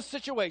comes into a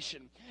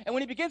situation, and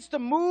when He begins to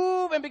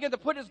move and begin to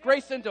put His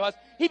grace into us,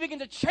 He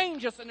begins to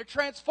change us and to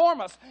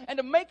transform us and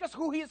to make us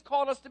who He has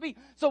called us to be.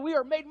 So we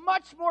are made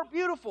much more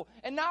beautiful.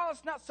 And now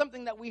it's not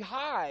something that we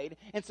hide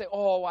and say,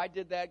 oh, I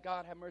did that.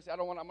 God have mercy. I'm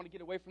going to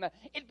get away from that.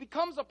 It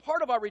becomes a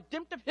part of our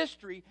redemptive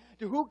history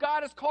to who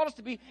God has called us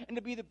to be and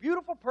to be the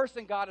beautiful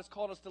person God has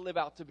called us to live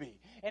out to be.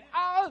 And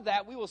out of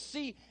that, we will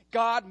see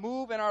God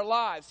move in our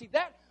lives. See,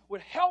 that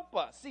would help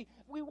us. See,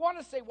 we want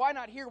to say, why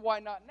not here, why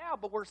not now?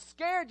 But we're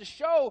scared to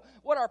show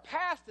what our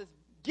past has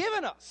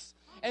given us,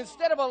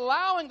 instead of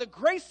allowing the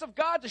grace of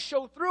God to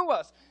show through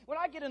us. When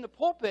I get in the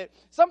pulpit,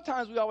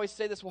 sometimes we always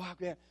say this, well,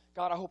 man,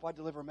 God, I hope I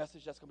deliver a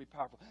message that's going to be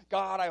powerful.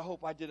 God, I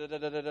hope I did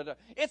it.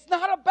 It's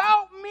not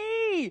about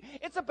me.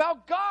 It's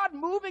about God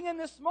moving in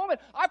this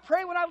moment. I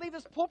pray when I leave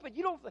this pulpit,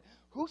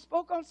 who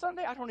spoke on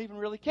Sunday? I don't even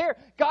really care.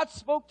 God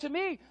spoke to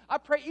me. I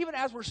pray even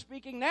as we're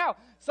speaking now.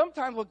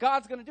 Sometimes what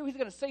God's going to do, He's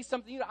going to say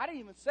something I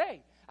didn't even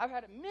say. I've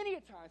had it many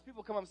a times.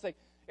 People come up and say,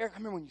 Eric, I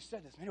remember when you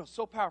said this. Man, it was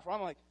so powerful.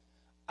 I'm like,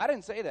 I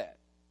didn't say that.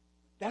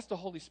 That's the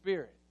Holy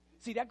Spirit.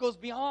 See, that goes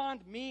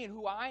beyond me and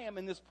who I am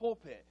in this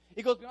pulpit.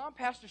 It goes beyond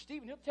Pastor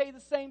Stephen. He'll tell you the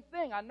same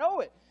thing. I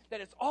know it.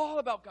 That it's all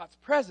about God's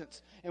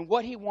presence and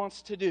what He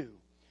wants to do.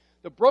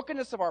 The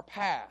brokenness of our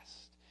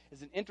past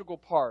is an integral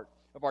part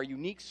of our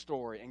unique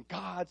story and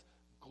God's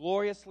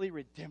gloriously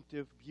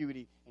redemptive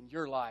beauty in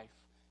your life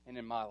and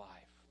in my life.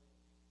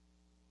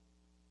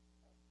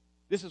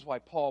 This is why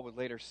Paul would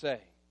later say,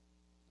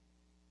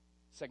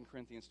 2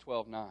 Corinthians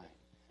 12:9,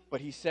 but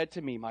he said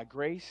to me, my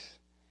grace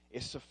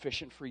is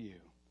sufficient for you,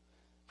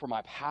 for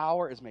my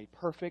power is made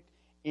perfect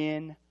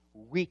in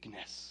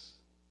weakness.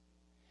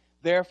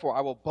 Therefore,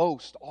 I will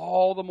boast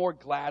all the more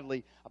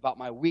gladly about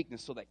my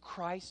weakness, so that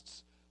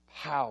Christ's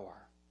power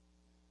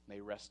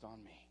may rest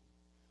on me.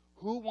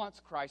 Who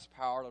wants Christ's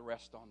power to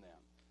rest on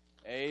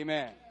them?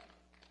 Amen.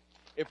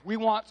 If we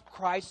want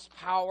Christ's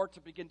power to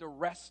begin to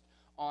rest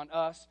on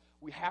us,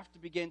 we have to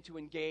begin to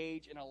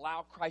engage and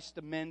allow Christ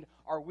to mend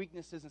our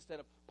weaknesses instead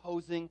of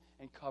posing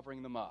and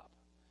covering them up.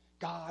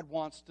 God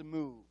wants to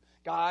move.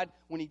 God,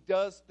 when He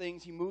does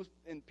things, He moves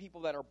in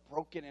people that are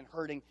broken and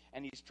hurting,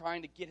 and He's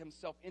trying to get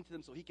Himself into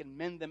them so He can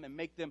mend them and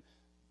make them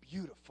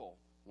beautiful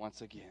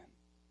once again.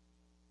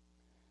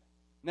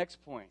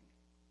 Next point.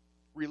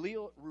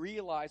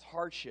 Realize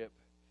hardship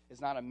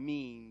does not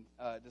mean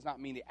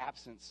the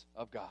absence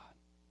of God.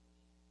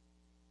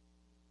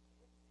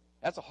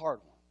 That's a hard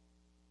one.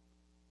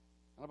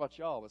 I don't know about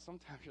y'all, but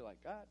sometimes you're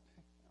like, God, I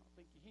don't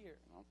think you're here.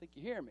 I don't think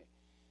you hear me.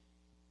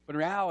 But in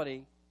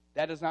reality,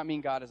 that does not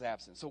mean God is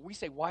absent. So we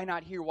say, why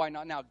not here, why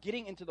not now?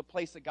 Getting into the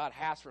place that God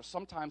has for us,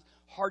 sometimes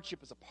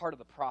hardship is a part of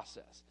the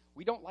process.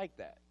 We don't like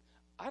that.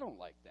 I don't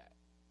like that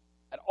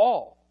at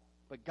all.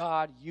 But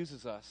God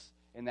uses us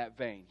in that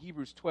vein.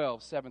 Hebrews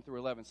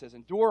 12:7-11 says,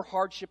 endure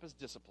hardship as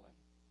discipline.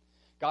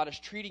 God is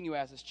treating you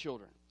as His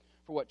children.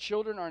 For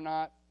children are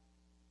not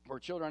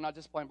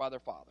disciplined by their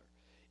father.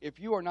 If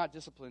you are not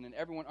disciplined and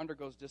everyone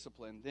undergoes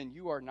discipline, then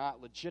you are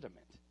not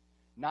legitimate,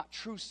 not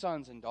true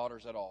sons and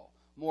daughters at all.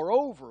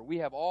 Moreover, we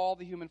have all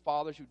the human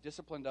fathers who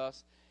disciplined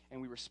us, and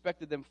we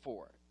respected them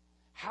for it.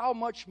 How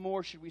much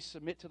more should we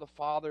submit to the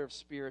Father of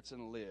spirits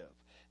and live?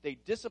 They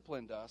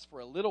disciplined us for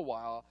a little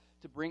while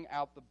to bring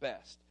out the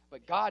best,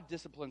 but God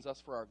disciplines us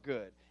for our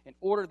good, in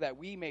order that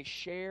we may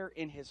share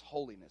in His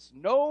holiness.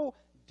 No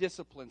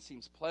discipline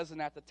seems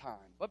pleasant at the time,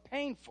 but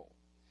painful.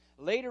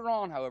 Later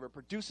on, however, it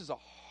produces a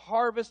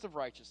harvest of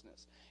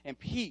righteousness and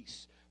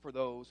peace for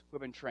those who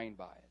have been trained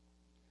by it.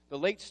 The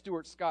late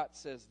Stuart Scott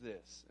says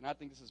this, and I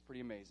think this is pretty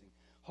amazing.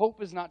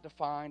 Hope is not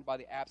defined by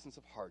the absence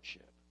of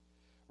hardship.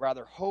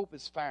 Rather, hope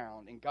is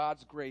found in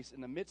God's grace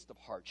in the midst of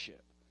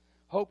hardship.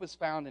 Hope is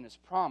found in his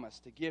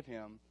promise to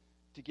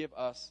give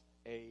us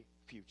a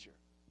future.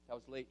 That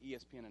was the late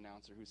ESPN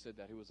announcer who said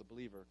that, who was a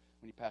believer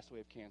when he passed away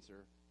of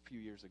cancer a few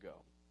years ago.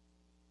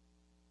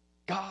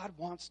 God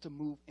wants to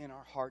move in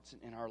our hearts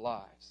and in our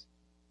lives.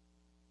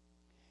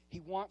 He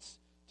wants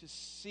to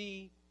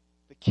see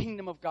the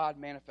kingdom of God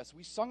manifest.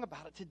 We sung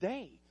about it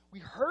today. We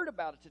heard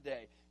about it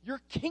today. Your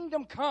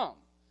kingdom come.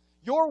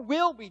 Your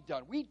will be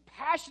done. We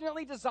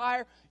passionately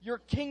desire your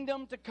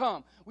kingdom to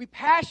come. We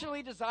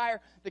passionately desire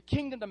the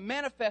kingdom to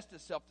manifest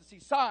itself, to see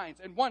signs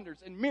and wonders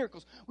and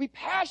miracles. We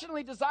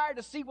passionately desire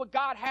to see what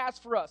God has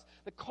for us,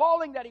 the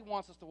calling that he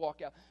wants us to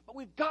walk out. But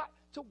we've got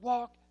to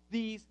walk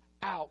these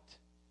out.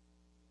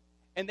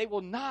 And they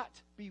will not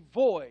be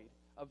void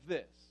of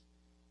this.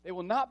 They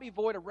will not be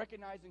void of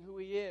recognizing who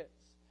he is.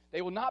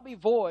 They will not be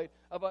void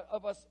of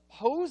us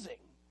posing.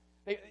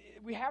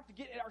 We have to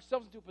get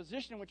ourselves into a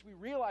position in which we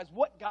realize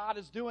what God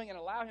is doing and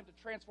allow him to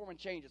transform and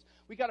change us.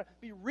 We've got to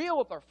be real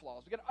with our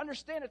flaws. We've got to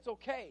understand it's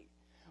okay.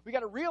 We've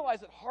got to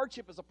realize that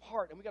hardship is a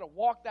part, and we've got to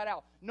walk that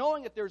out,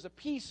 knowing that there's a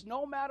peace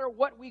no matter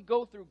what we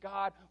go through,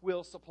 God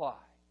will supply.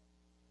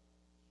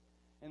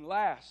 And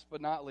last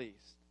but not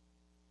least,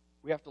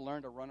 we have to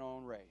learn to run our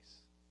own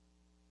race.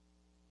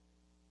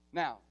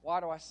 Now, why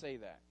do I say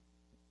that?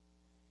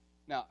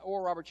 Now,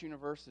 Oral Roberts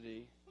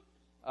University,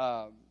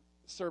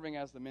 serving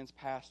as the men's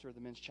pastor, the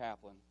men's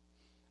chaplain,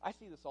 I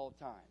see this all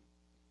the time.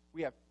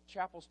 We have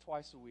chapels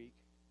twice a week.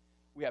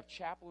 We have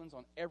chaplains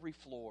on every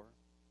floor.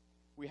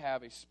 We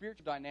have a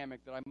spiritual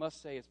dynamic that I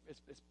must say is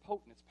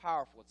potent, it's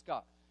powerful,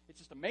 it's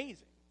just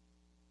amazing.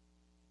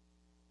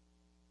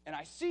 And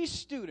I see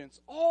students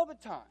all the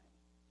time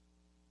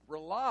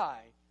rely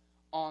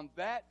on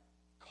that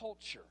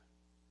culture.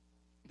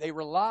 They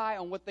rely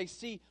on what they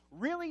see,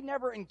 really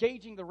never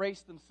engaging the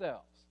race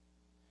themselves.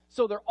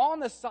 So they're on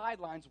the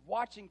sidelines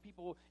watching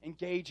people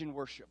engage in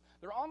worship.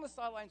 They're on the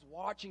sidelines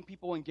watching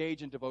people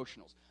engage in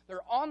devotionals.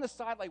 They're on the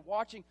sideline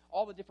watching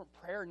all the different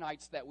prayer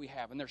nights that we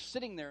have. And they're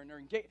sitting there and they're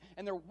engaged,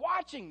 and they're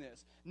watching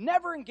this,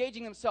 never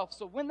engaging themselves.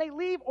 So when they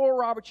leave Oral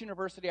Roberts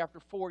University after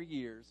 4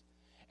 years,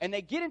 and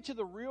they get into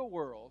the real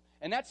world,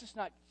 and that's just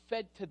not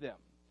fed to them,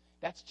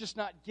 that's just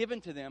not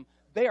given to them,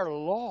 they are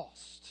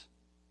lost.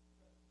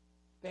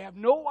 They have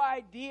no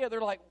idea. They're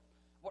like,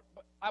 what,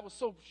 I was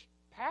so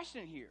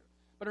passionate here.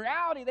 But in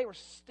reality, they were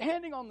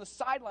standing on the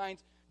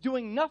sidelines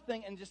doing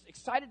nothing and just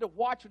excited to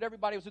watch what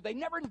everybody was doing. They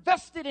never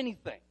invested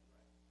anything.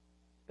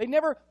 They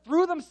never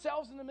threw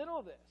themselves in the middle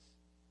of this.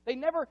 They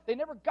never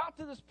got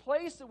to this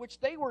place in which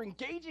they were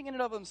engaging in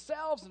it of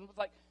themselves, and it was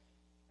like,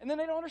 and then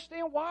they don't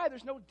understand why.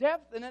 There's no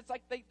depth, and it's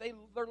like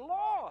they're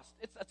lost.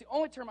 That's the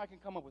only term I can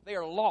come up with. They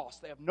are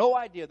lost. They have no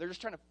idea. They're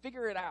just trying to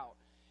figure it out.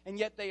 And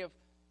yet they have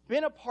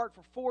been apart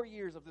for 4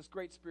 years of this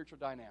great spiritual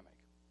dynamic.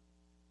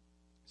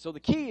 So the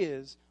key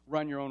is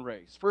run your own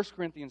race. 1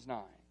 Corinthians 9,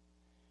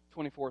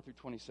 24 through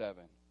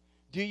 27.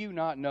 Do you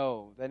not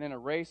know that in a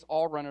race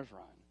all runners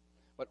run,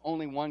 but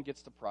only one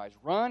gets the prize?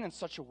 Run in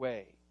such a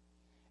way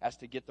as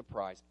to get the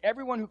prize.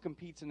 Everyone who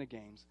competes in the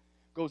games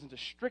goes into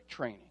strict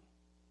training.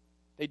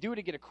 They do it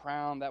to get a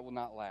crown that will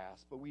not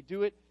last, but we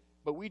do it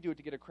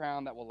to get a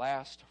crown that will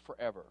last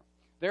forever.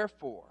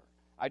 Therefore,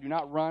 I do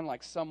not run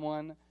like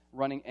someone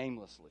running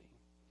aimlessly.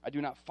 I do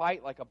not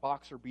fight like a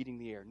boxer beating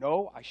the air.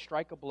 No, I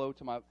strike a blow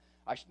to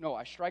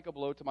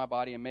my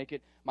body and make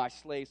it my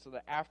slave, so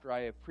that after I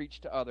have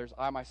preached to others,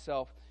 I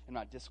myself am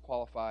not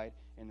disqualified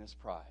in this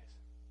prize.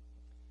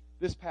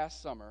 This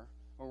past summer,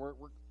 we're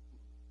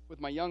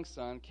with my young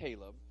son,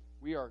 Caleb,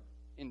 we are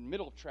in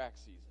middle of track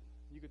season.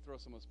 You could throw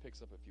some of those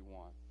pics up if you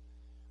want.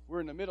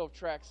 We're in the middle of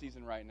track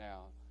season right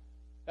now.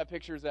 That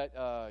picture is at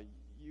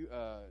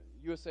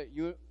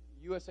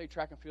USA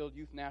Track and Field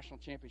Youth National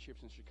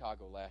Championships in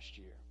Chicago last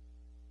year.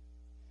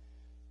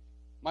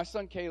 My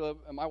son Caleb,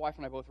 and my wife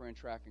and I both were in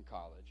track in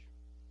college.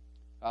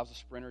 I was a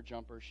sprinter,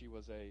 jumper. She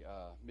was a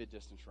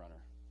mid-distance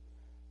runner.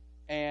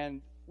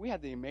 And we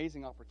had the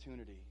amazing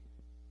opportunity.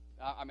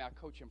 I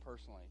coach him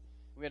personally.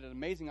 We had an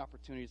amazing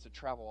opportunity to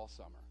travel all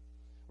summer.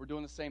 We're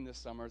doing the same this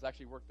summer. It's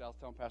actually worked out. I was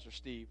telling Pastor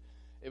Steve,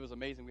 it was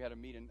amazing. We had a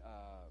meet in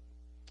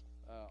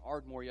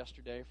Ardmore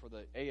yesterday for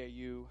the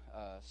AAU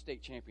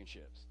state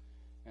championships.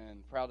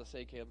 And proud to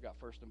say Caleb got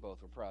first in both.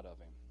 We're proud of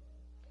him.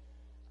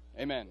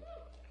 Amen.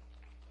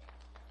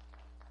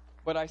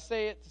 But I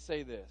say it to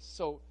say this.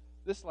 So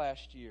this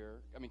last year,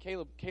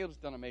 Caleb's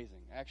done amazing.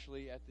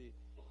 Actually, at the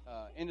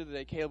end of the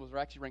day, Caleb was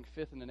actually ranked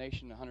 5th in the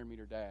nation in the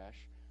 100-meter dash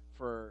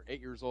for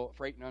 8 years old,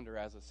 for 8 and under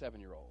as a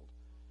 7-year-old.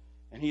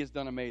 And he has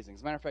done amazing.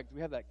 As a matter of fact,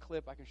 we have that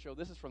clip I can show.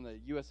 This is from the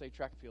USA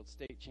Track and Field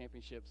State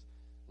Championships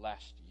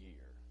last year.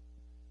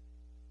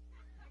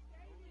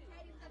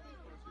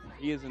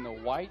 He is in the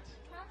white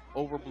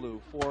over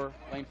blue,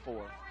 lane 4. Come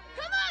on,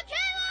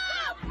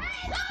 Caleb! Come on,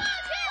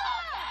 Caleb!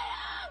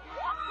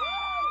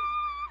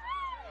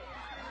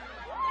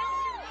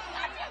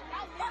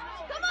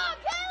 Come on,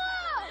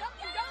 Caleb!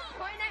 Don't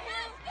point at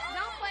him.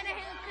 Don't point at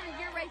him because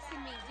you're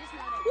racing me. Just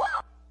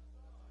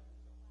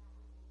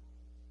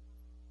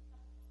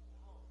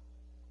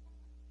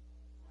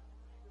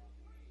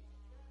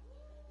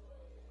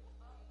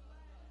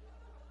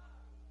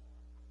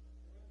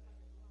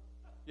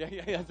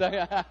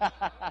Yeah.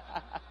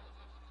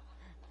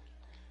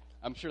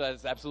 I'm sure that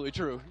is absolutely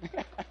true.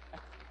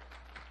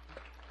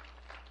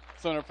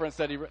 Somebody friend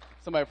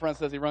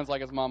says he runs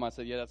like his mom. I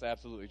said, yeah, that's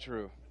absolutely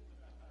true.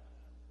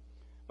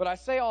 But I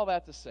say all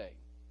that to say,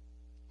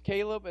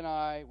 Caleb and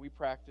I, we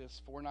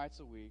practice 4 nights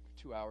a week,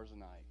 2 hours a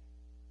night.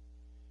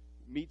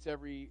 Meets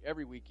every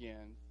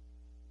weekend,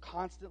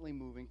 constantly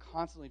moving,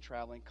 constantly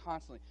traveling,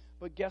 constantly.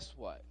 But guess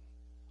what?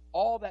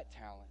 All that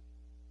talent.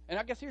 And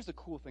I guess here's the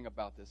cool thing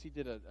about this. He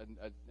did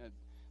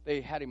they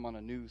had him on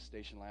a news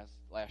station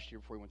last year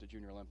before he went to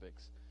Junior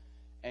Olympics.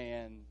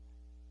 And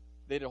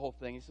they did a whole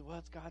thing. He said, well,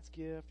 it's God's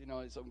gift.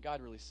 So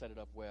God really set it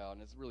up well.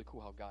 And it's really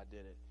cool how God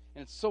did it.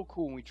 And it's so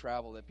cool when we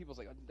travel that people's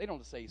like, they don't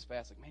just say he's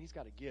fast. Like, man, he's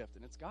got a gift.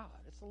 And it's God.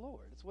 It's the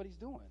Lord. It's what he's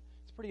doing.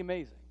 It's pretty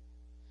amazing.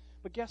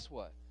 But guess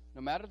what?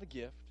 No matter the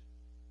gift,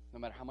 no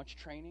matter how much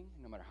training,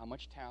 no matter how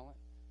much talent,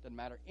 doesn't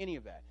matter any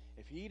of that.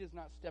 If he does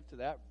not step to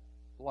that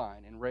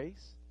line and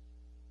race,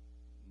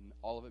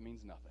 all of it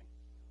means nothing.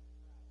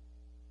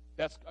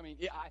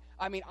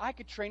 I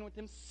could train with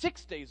him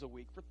 6 days a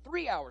week for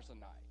 3 hours a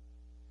night.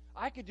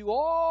 I could do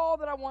all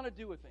that I want to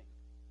do with him.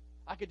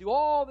 I could do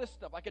all this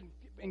stuff. I could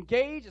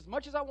engage as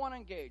much as I want to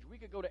engage. We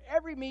could go to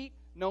every meet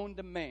known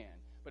to man.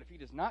 But if he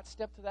does not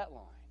step to that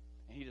line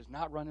and he does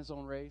not run his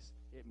own race,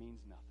 it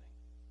means nothing.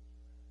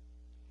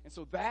 And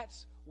so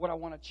that's what I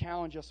want to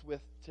challenge us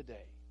with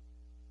today.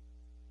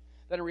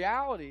 That in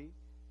reality,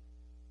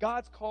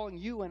 God's calling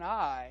you and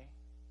I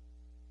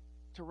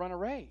to run a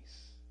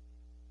race.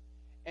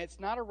 And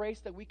it's not a race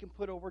that we can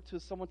put over to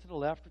someone to the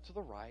left or to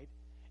the right.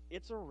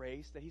 It's a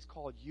race that he's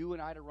called you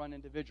and I to run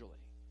individually.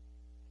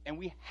 And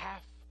we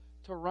have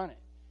to run it.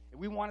 If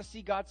we want to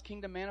see God's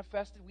kingdom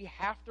manifested, we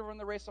have to run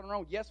the race on our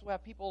own. Yes, we'll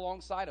have people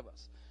alongside of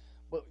us,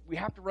 but we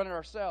have to run it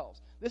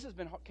ourselves. This has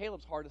been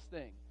Caleb's hardest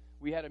thing.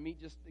 We had a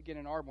meet just again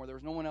in Ardmore. There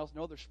was no one else,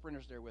 no other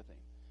sprinters there with him.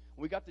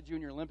 When we got to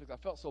Junior Olympics, I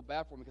felt so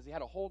bad for him because he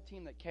had a whole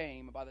team that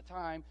came, and by the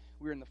time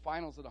we were in the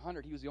finals at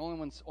 100, he was the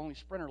only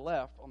sprinter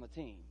left on the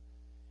team.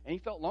 And he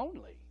felt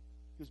lonely.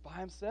 He was by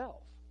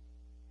himself.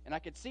 And I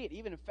could see it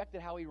even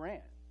affected how he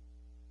ran.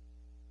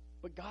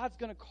 But God's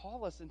going to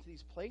call us into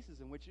these places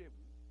in which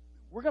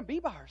we're going to be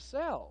by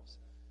ourselves.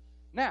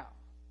 Now,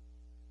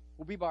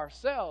 we'll be by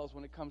ourselves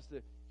when it comes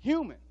to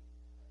human.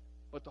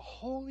 But the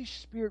Holy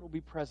Spirit will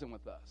be present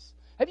with us.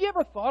 Have you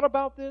ever thought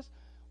about this?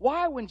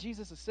 Why, when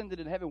Jesus ascended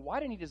in heaven, why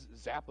didn't he just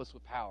zap us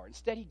with power?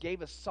 Instead, he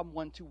gave us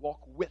someone to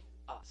walk with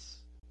us.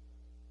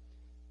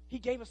 He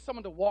gave us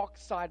someone to walk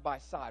side by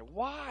side.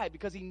 Why?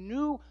 Because he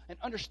knew and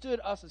understood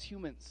us as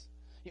humans.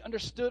 He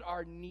understood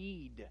our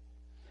need.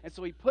 And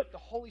so he put the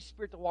Holy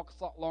Spirit to walk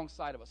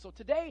alongside of us. So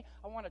today,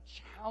 I want to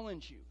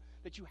challenge you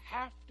that you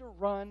have to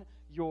run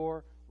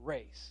your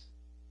race.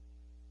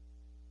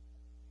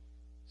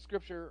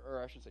 Scripture,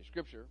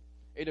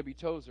 A.W.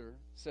 Tozer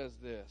says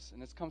this,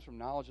 and this comes from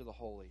Knowledge of the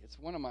Holy. It's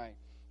one of my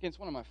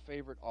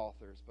favorite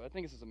authors, but I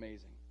think this is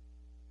amazing.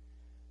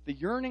 The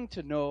yearning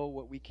to know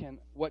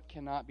what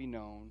cannot be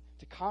known,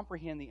 to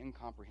comprehend the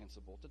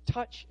incomprehensible, to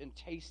touch and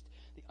taste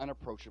the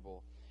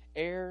unapproachable,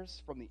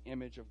 heirs from the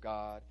image of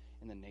God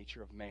and the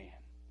nature of man.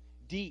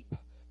 Deep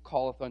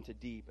calleth unto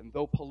deep, and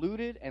though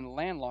polluted and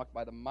landlocked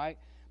by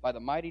the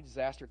mighty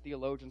disaster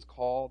theologians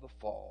call the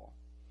fall,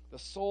 the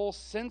soul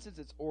senses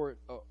its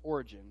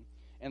origin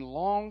and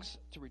longs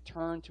to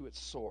return to its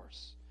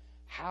source.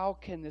 How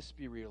can this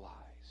be realized?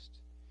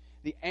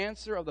 The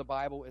answer of the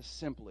Bible is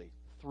simply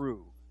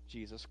through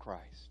Jesus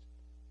Christ.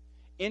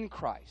 In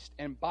Christ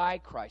and by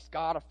Christ,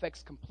 God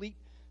affects complete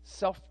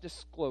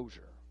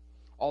self-disclosure,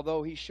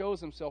 although he shows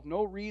himself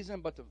no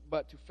reason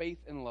but to faith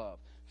and love.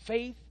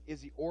 Faith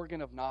is the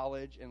organ of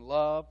knowledge, and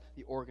love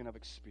the organ of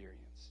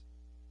experience.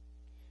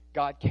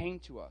 God came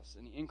to us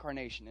in the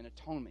incarnation and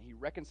atonement. He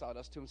reconciled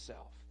us to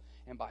himself.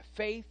 And by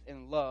faith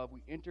and love,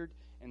 we entered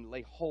and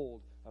lay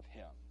hold of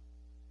him.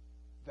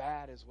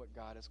 That is what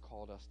God has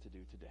called us to do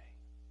today.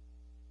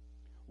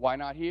 Why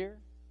not here?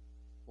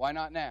 Why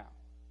not now?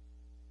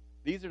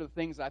 These are the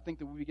things that I think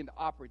that we begin to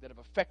operate that have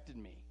affected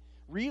me.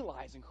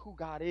 Realizing who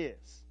God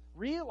is.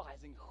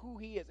 Realizing who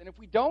he is. And if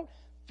we don't,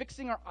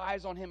 fixing our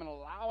eyes on him and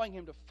allowing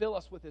him to fill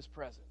us with his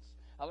presence.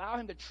 Allow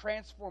him to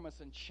transform us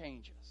and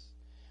change us.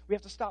 We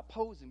have to stop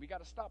posing. We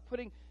got to stop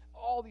putting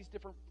all these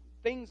different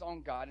things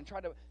on God and try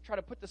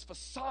to put this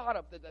facade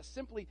up that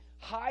simply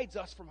hides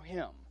us from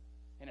him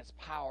and his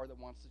power that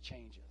wants to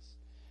change us.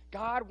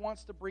 God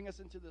wants to bring us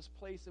into this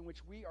place in which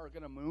we are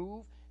going to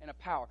move in a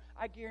power.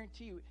 I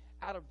guarantee you,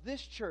 out of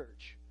this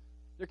church,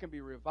 there can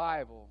be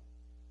revival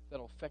that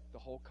will affect the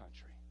whole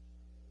country.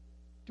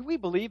 Do we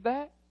believe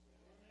that?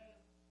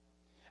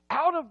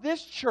 Out of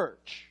this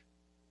church,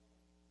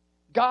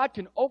 God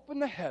can open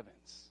the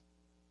heavens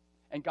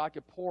and God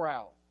can pour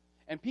out.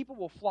 And people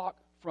will flock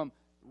from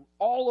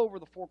all over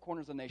the four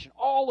corners of the nation,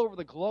 all over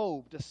the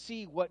globe to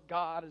see what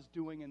God is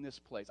doing in this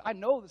place. I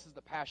know this is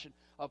the passion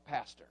of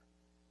Pastor,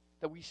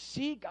 that we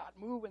see God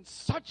move in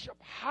such a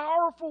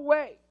powerful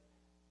way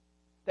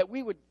that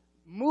we would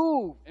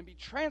move and be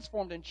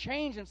transformed and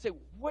change and say,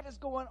 what is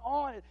going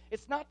on?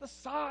 It's not the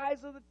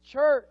size of the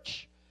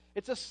church.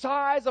 It's the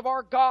size of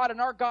our God,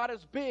 and our God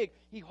is big.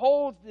 He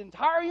holds the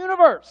entire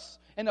universe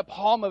in the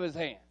palm of His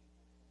hand.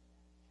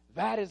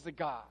 That is the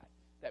God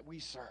that we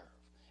serve.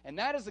 And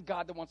that is the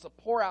God that wants to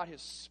pour out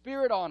His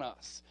Spirit on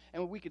us.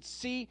 And we could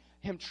see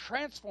Him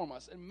transform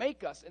us and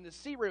make us, and to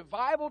see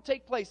revival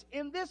take place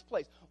in this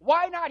place.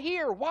 Why not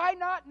here? Why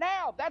not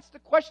now? That's the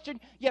question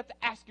you have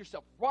to ask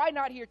yourself. Why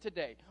not here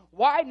today?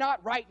 Why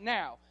not right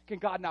now? Can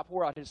God not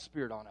pour out His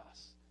Spirit on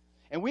us?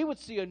 And we would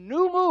see a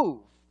new move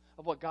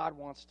of what God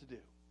wants to do.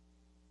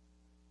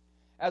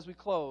 As we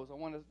close, I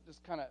want to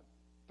just kind of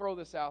throw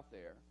this out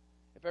there.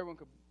 If everyone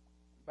could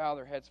bow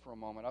their heads for a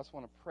moment, I just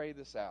want to pray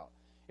this out.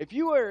 If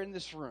you are in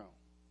this room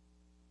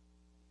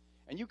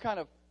and you kind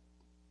of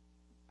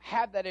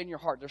have that in your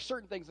heart, there's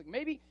certain things like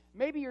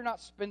maybe you're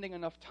not spending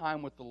enough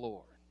time with the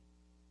Lord.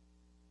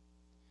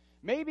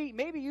 Maybe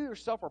you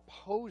yourself are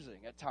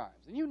posing at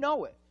times, and you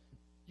know it.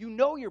 You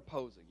know you're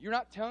posing. You're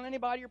not telling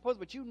anybody you're posing,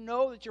 but you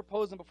know that you're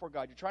posing before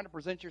God. You're trying to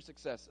present your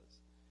successes.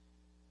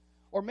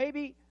 Or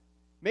maybe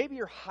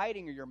you're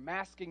hiding or you're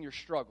masking your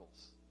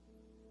struggles.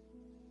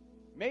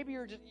 Maybe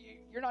you're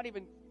not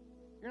even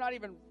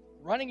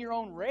running your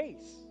own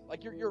race.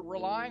 Like you're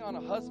relying on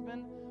a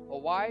husband, a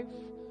wife.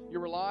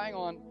 You're relying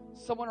on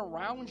someone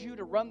around you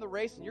to run the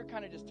race, and you're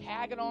kind of just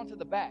tagging on to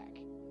the back.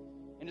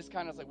 And it's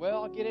kind of like,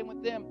 well, I'll get in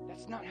with them.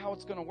 That's not how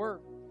it's going to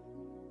work.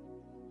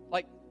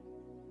 Like,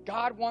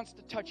 God wants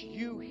to touch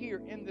you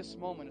here in this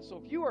moment. And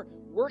so if you are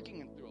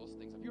working through those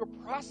things, if you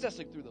are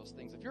processing through those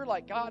things, if you're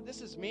like, God,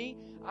 this is me,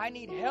 I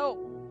need help,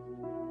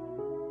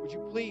 would you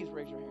please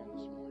raise your hand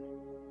this morning?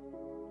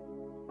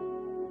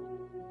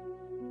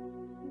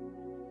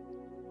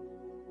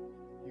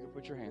 You can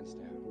put your hands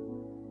down.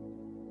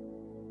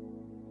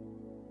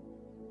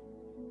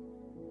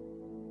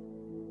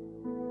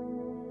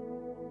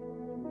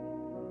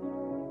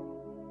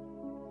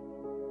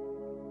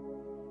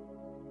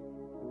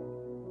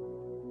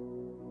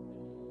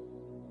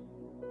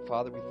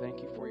 Father, we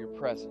thank you for your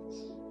presence.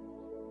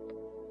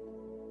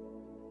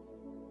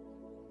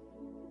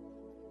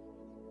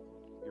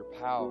 Your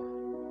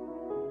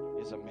power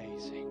is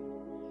amazing.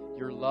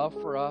 Your love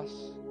for us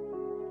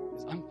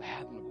is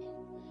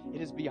unfathomable.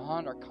 It is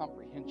beyond our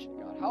comprehension,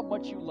 God. How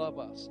much you love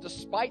us,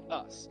 despite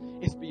us,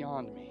 is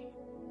beyond me.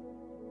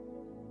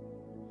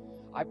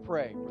 I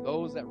pray for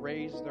those that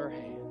raise their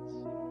hands,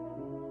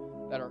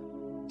 that are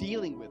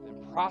dealing with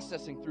and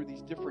processing through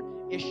these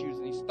different issues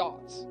and these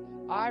thoughts.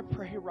 I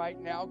pray right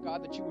now,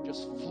 God, that you would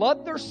just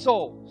flood their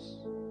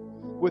souls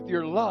with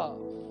your love,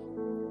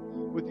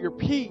 with your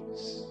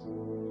peace,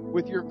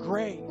 with your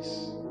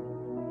grace.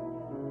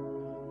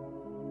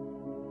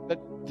 That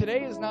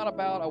today is not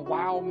about a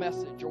wow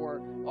message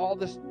or all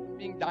this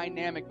being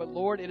dynamic, but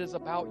Lord, it is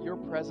about your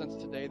presence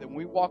today. That when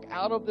we walk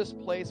out of this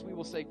place, we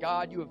will say,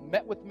 God, you have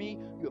met with me,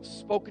 you have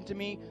spoken to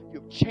me, you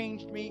have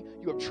changed me,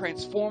 you have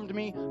transformed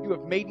me, you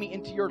have made me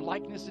into your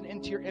likeness and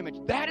into your image.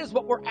 That is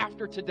what we're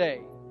after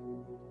today.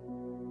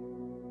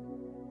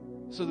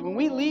 So that when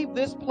we leave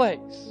this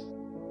place,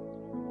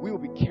 we will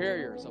be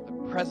carriers of the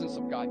presence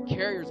of God,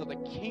 carriers of the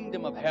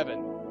kingdom of heaven.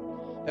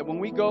 That when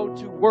we go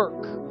to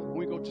work, when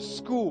we go to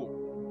school,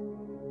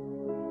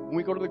 when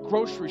we go to the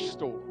grocery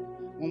store,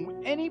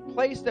 any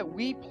place that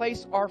we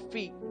place our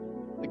feet,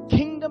 the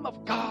kingdom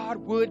of God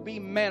would be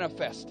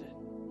manifested.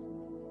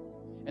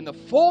 And the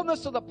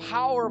fullness of the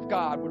power of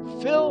God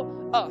would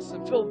fill us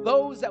and fill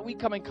those that we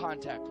come in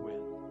contact with.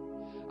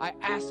 I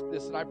ask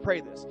this and I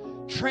pray this.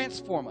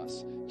 Transform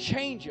us.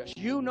 Change us.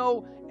 You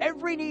know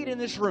every need in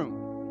this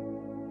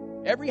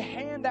room. Every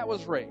hand that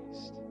was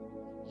raised.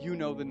 You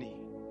know the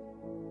need.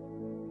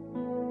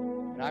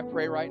 And I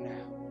pray right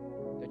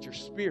now that your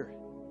Spirit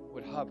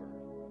would hover,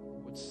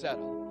 would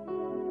settle,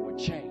 would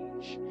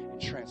change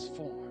and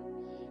transform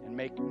and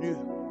make new,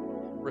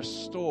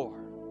 restore.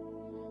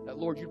 That,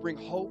 Lord, you bring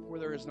hope where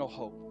there is no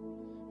hope.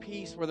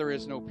 Peace where there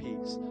is no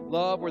peace.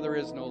 Love where there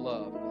is no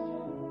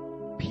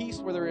love. Peace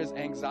where there is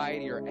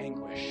anxiety or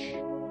anguish.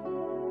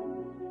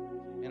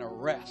 And a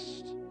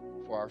rest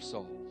for our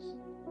souls.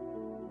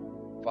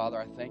 Father,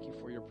 I thank you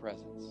for your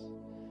presence.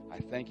 I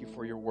thank you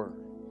for your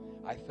word.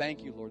 I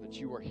thank you, Lord, that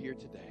you are here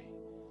today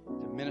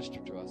to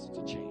minister to us and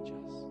to change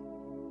us.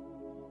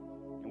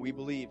 And we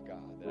believe,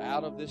 God, that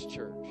out of this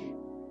church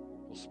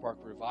will spark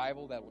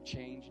revival that will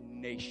change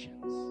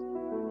nations.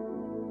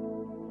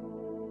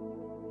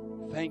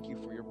 Thank you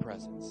for your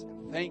presence.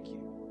 And thank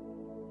you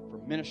for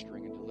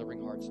ministering and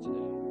delivering hearts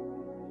today.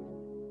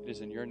 It is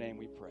in your name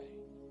we pray.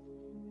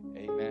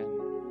 Amen,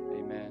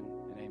 amen,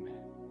 and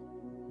amen.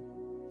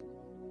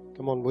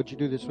 Come on, would you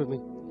do this with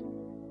me?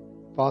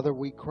 Father,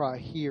 we cry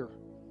here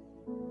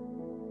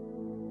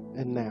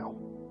and now.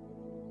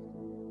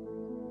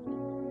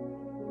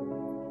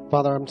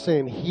 Father, I'm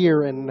saying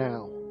here and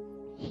now.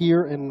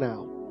 Here and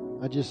now.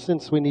 I just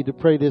sense we need to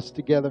pray this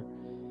together.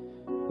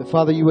 That,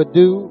 Father, you would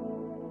do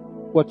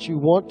what you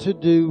want to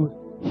do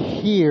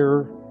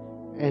here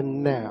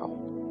and now.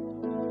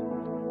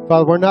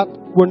 Father,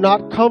 we're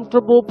not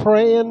comfortable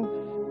praying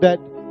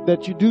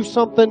that you do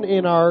something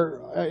in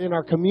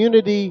our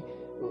community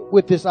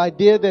with this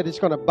idea that it's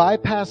going to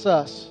bypass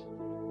us.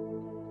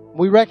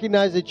 We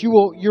recognize that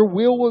your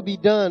will will be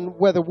done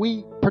whether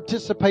we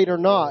participate or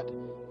not.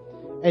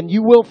 And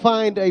you will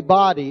find a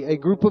body, a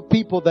group of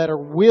people that are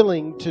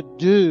willing to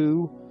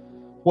do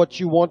what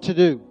you want to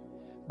do.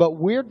 But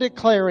we're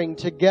declaring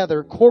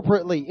together,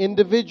 corporately,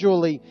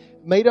 individually,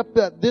 made up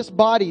this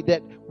body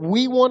that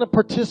we want to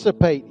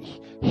participate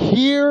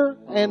here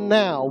and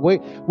now. We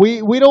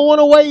don't want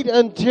to wait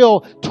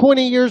until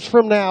 20 years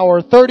from now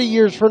or 30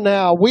 years from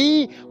now.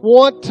 We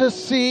want to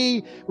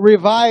see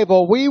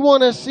revival. We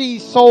want to see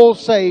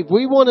souls saved.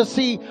 We want to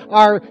see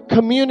our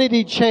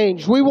community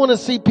changed. We want to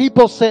see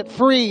people set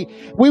free.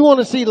 We want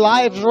to see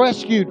lives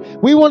rescued.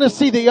 We want to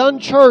see the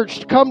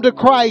unchurched come to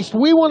Christ.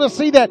 We want to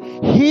see that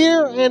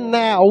here and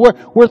now.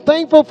 We're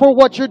thankful for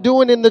what you're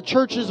doing in the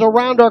churches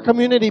around our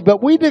community,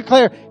 but we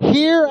declare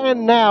here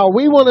and now.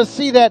 We want to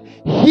see that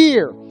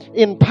here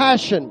in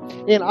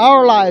Passion, in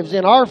our lives,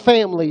 in our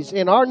families,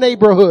 in our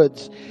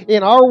neighborhoods,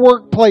 in our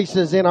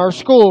workplaces, in our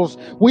schools.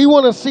 We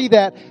want to see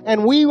that,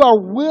 and we are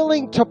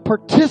willing to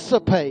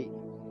participate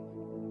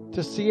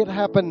to see it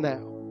happen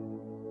now.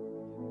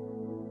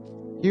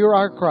 Hear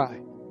our cry.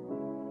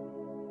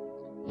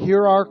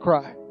 Hear our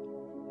cry.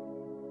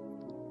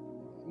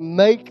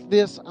 Make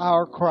this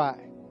our cry.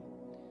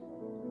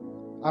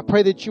 I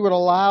pray that you would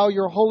allow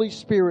your Holy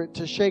Spirit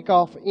to shake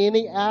off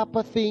any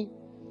apathy,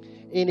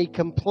 any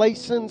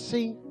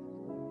complacency,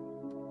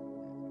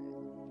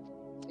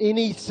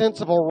 any sense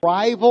of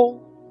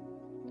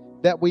arrival,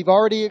 that we've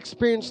already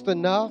experienced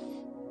enough,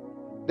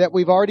 that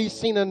we've already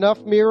seen enough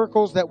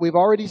miracles, that we've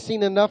already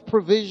seen enough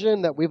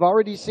provision, that we've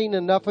already seen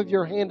enough of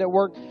your hand at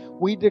work.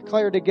 We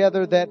declare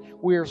together that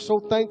we are so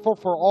thankful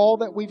for all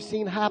that we've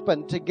seen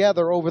happen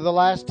together over the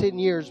last 10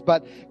 years.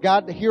 But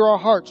God, hear our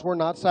hearts. We're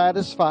not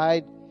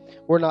satisfied.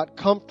 We're not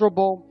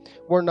comfortable.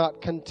 We're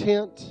not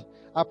content.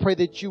 I pray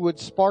that you would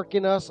spark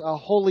in us a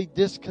holy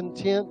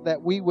discontent, that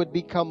we would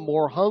become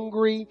more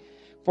hungry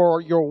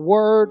for your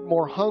word,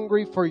 more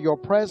hungry for your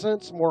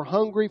presence, more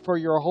hungry for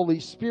your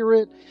Holy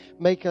Spirit.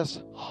 Make us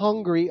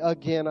hungry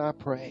again, I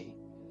pray.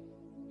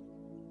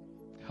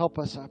 Help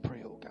us, I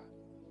pray, oh God.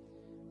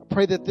 I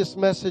pray that this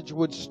message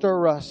would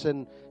stir us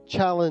and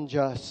challenge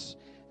us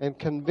and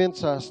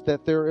convince us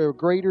that there are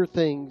greater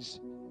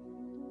things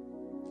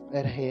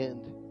at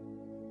hand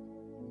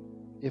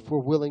if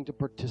we're willing to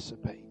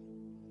participate.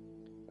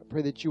 I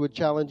pray that you would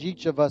challenge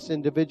each of us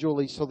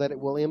individually so that it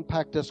will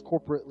impact us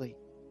corporately.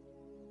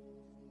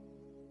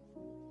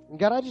 And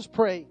God, I just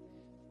pray,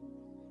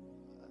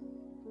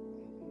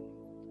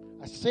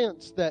 I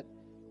sense that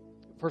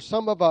for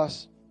some of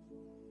us,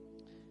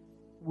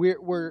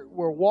 we're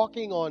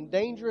walking on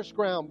dangerous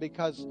ground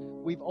because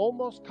we've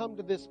almost come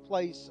to this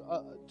place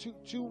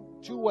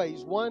two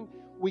ways. One,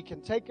 we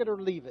can take it or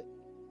leave it.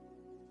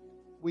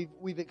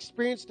 We've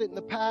experienced it in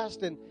the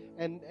past, and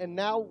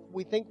now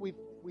we think we've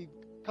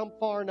come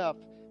far enough.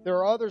 There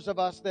are others of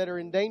us that are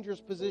in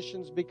dangerous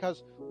positions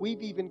because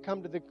we've even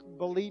come to the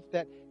belief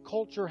that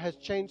culture has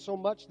changed so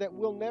much that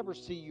we'll never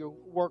see you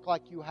work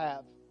like you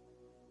have.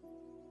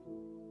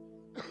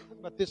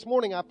 But this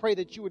morning I pray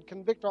that you would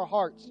convict our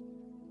hearts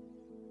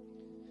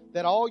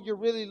that all you're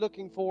really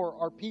looking for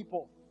are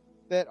people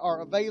that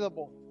are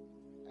available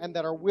and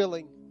that are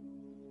willing,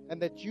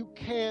 and that you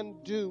can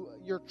do.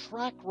 Your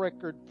track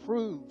record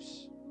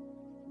proves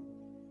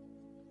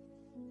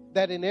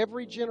that in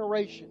every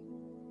generation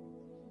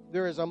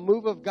there is a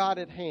move of God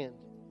at hand.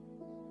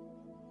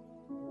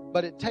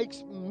 But it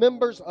takes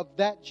members of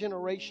that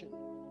generation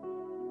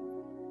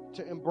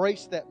to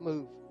embrace that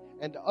move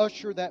and to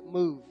usher that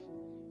move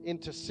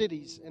into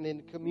cities and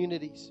in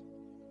communities.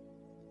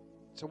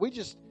 So we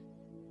just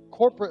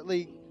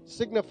corporately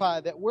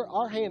signify that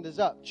our hand is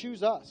up.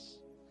 Choose us.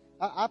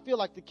 I feel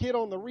like the kid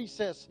on the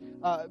recess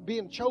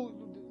being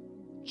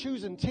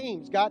choosing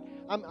teams. God,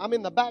 I'm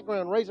in the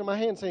background raising my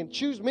hand saying,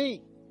 choose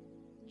me.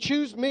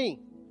 Choose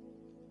me.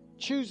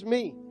 Choose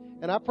me.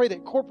 And I pray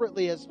that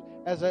corporately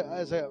as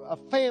a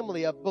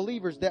family of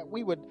believers that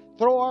we would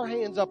throw our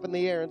hands up in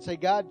the air and say,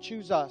 God,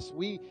 choose us.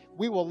 We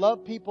will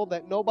love people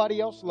that nobody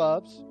else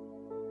loves.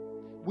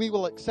 We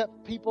will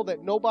accept people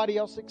that nobody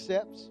else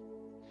accepts.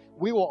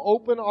 We will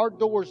open our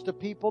doors to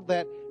people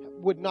that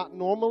would not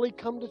normally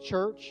come to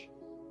church.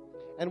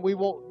 And we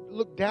won't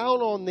look down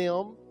on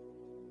them,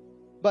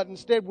 but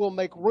instead we'll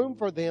make room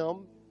for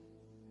them.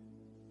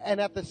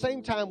 And at the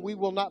same time, we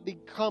will not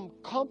become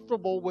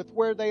comfortable with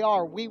where they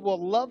are. We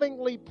will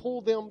lovingly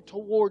pull them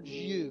towards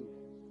you.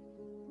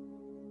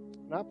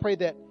 And I pray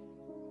that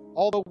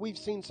although we've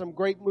seen some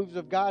great moves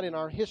of God in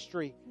our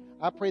history,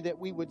 I pray that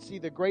we would see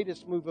the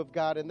greatest move of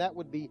God, and that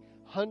would be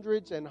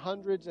hundreds and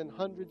hundreds and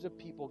hundreds of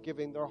people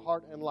giving their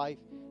heart and life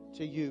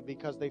to you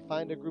because they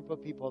find a group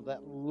of people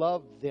that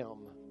love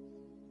them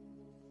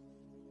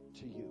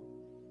to you.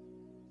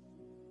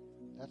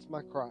 That's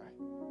my cry.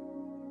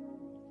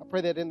 I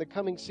pray that in the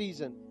coming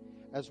season,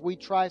 as we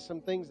try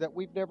some things that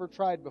we've never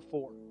tried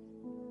before,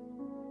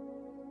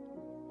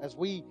 as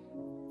we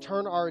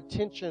turn our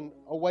attention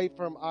away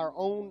from our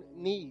own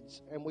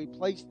needs and we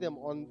place them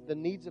on the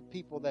needs of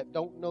people that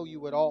don't know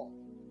you at all,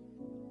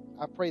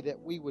 I pray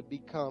that we would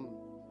become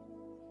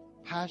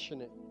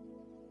passionate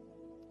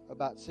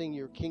about seeing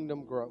your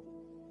kingdom grow.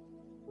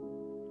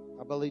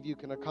 I believe you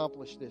can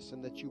accomplish this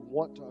and that you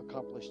want to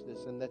accomplish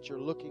this and that you're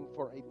looking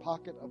for a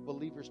pocket of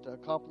believers to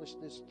accomplish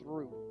this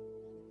through.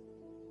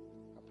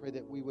 I pray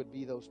that we would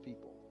be those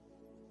people.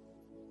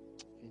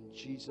 In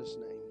Jesus'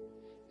 name.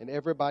 And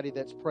everybody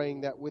that's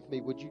praying that with me,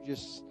 would you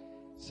just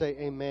say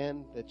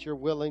amen, that you're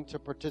willing to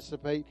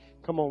participate?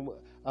 Come on,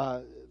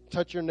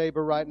 touch your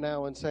neighbor right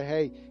now and say,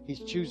 hey, he's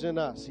choosing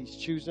us. He's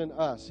choosing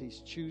us. He's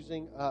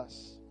choosing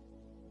us.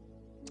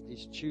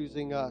 He's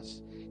choosing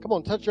us. Come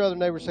on, touch your other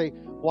neighbor. Say,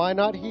 why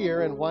not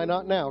here and why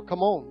not now?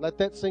 Come on, let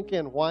that sink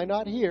in. Why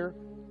not here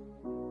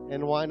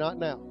and why not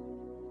now?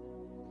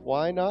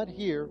 Why not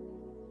here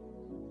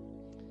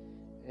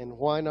and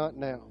why not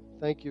now?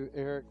 Thank you,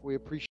 Eric. We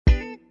appreciate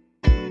it.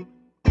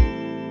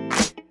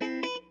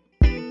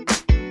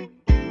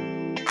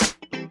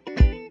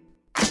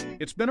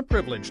 It's been a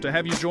privilege to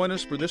have you join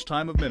us for this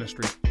time of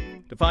ministry.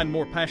 To find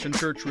more Passion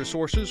Church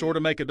resources or to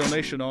make a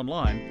donation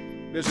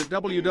online, visit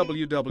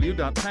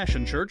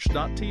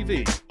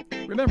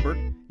www.passionchurch.tv. Remember,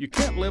 you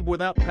can't live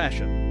without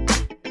passion.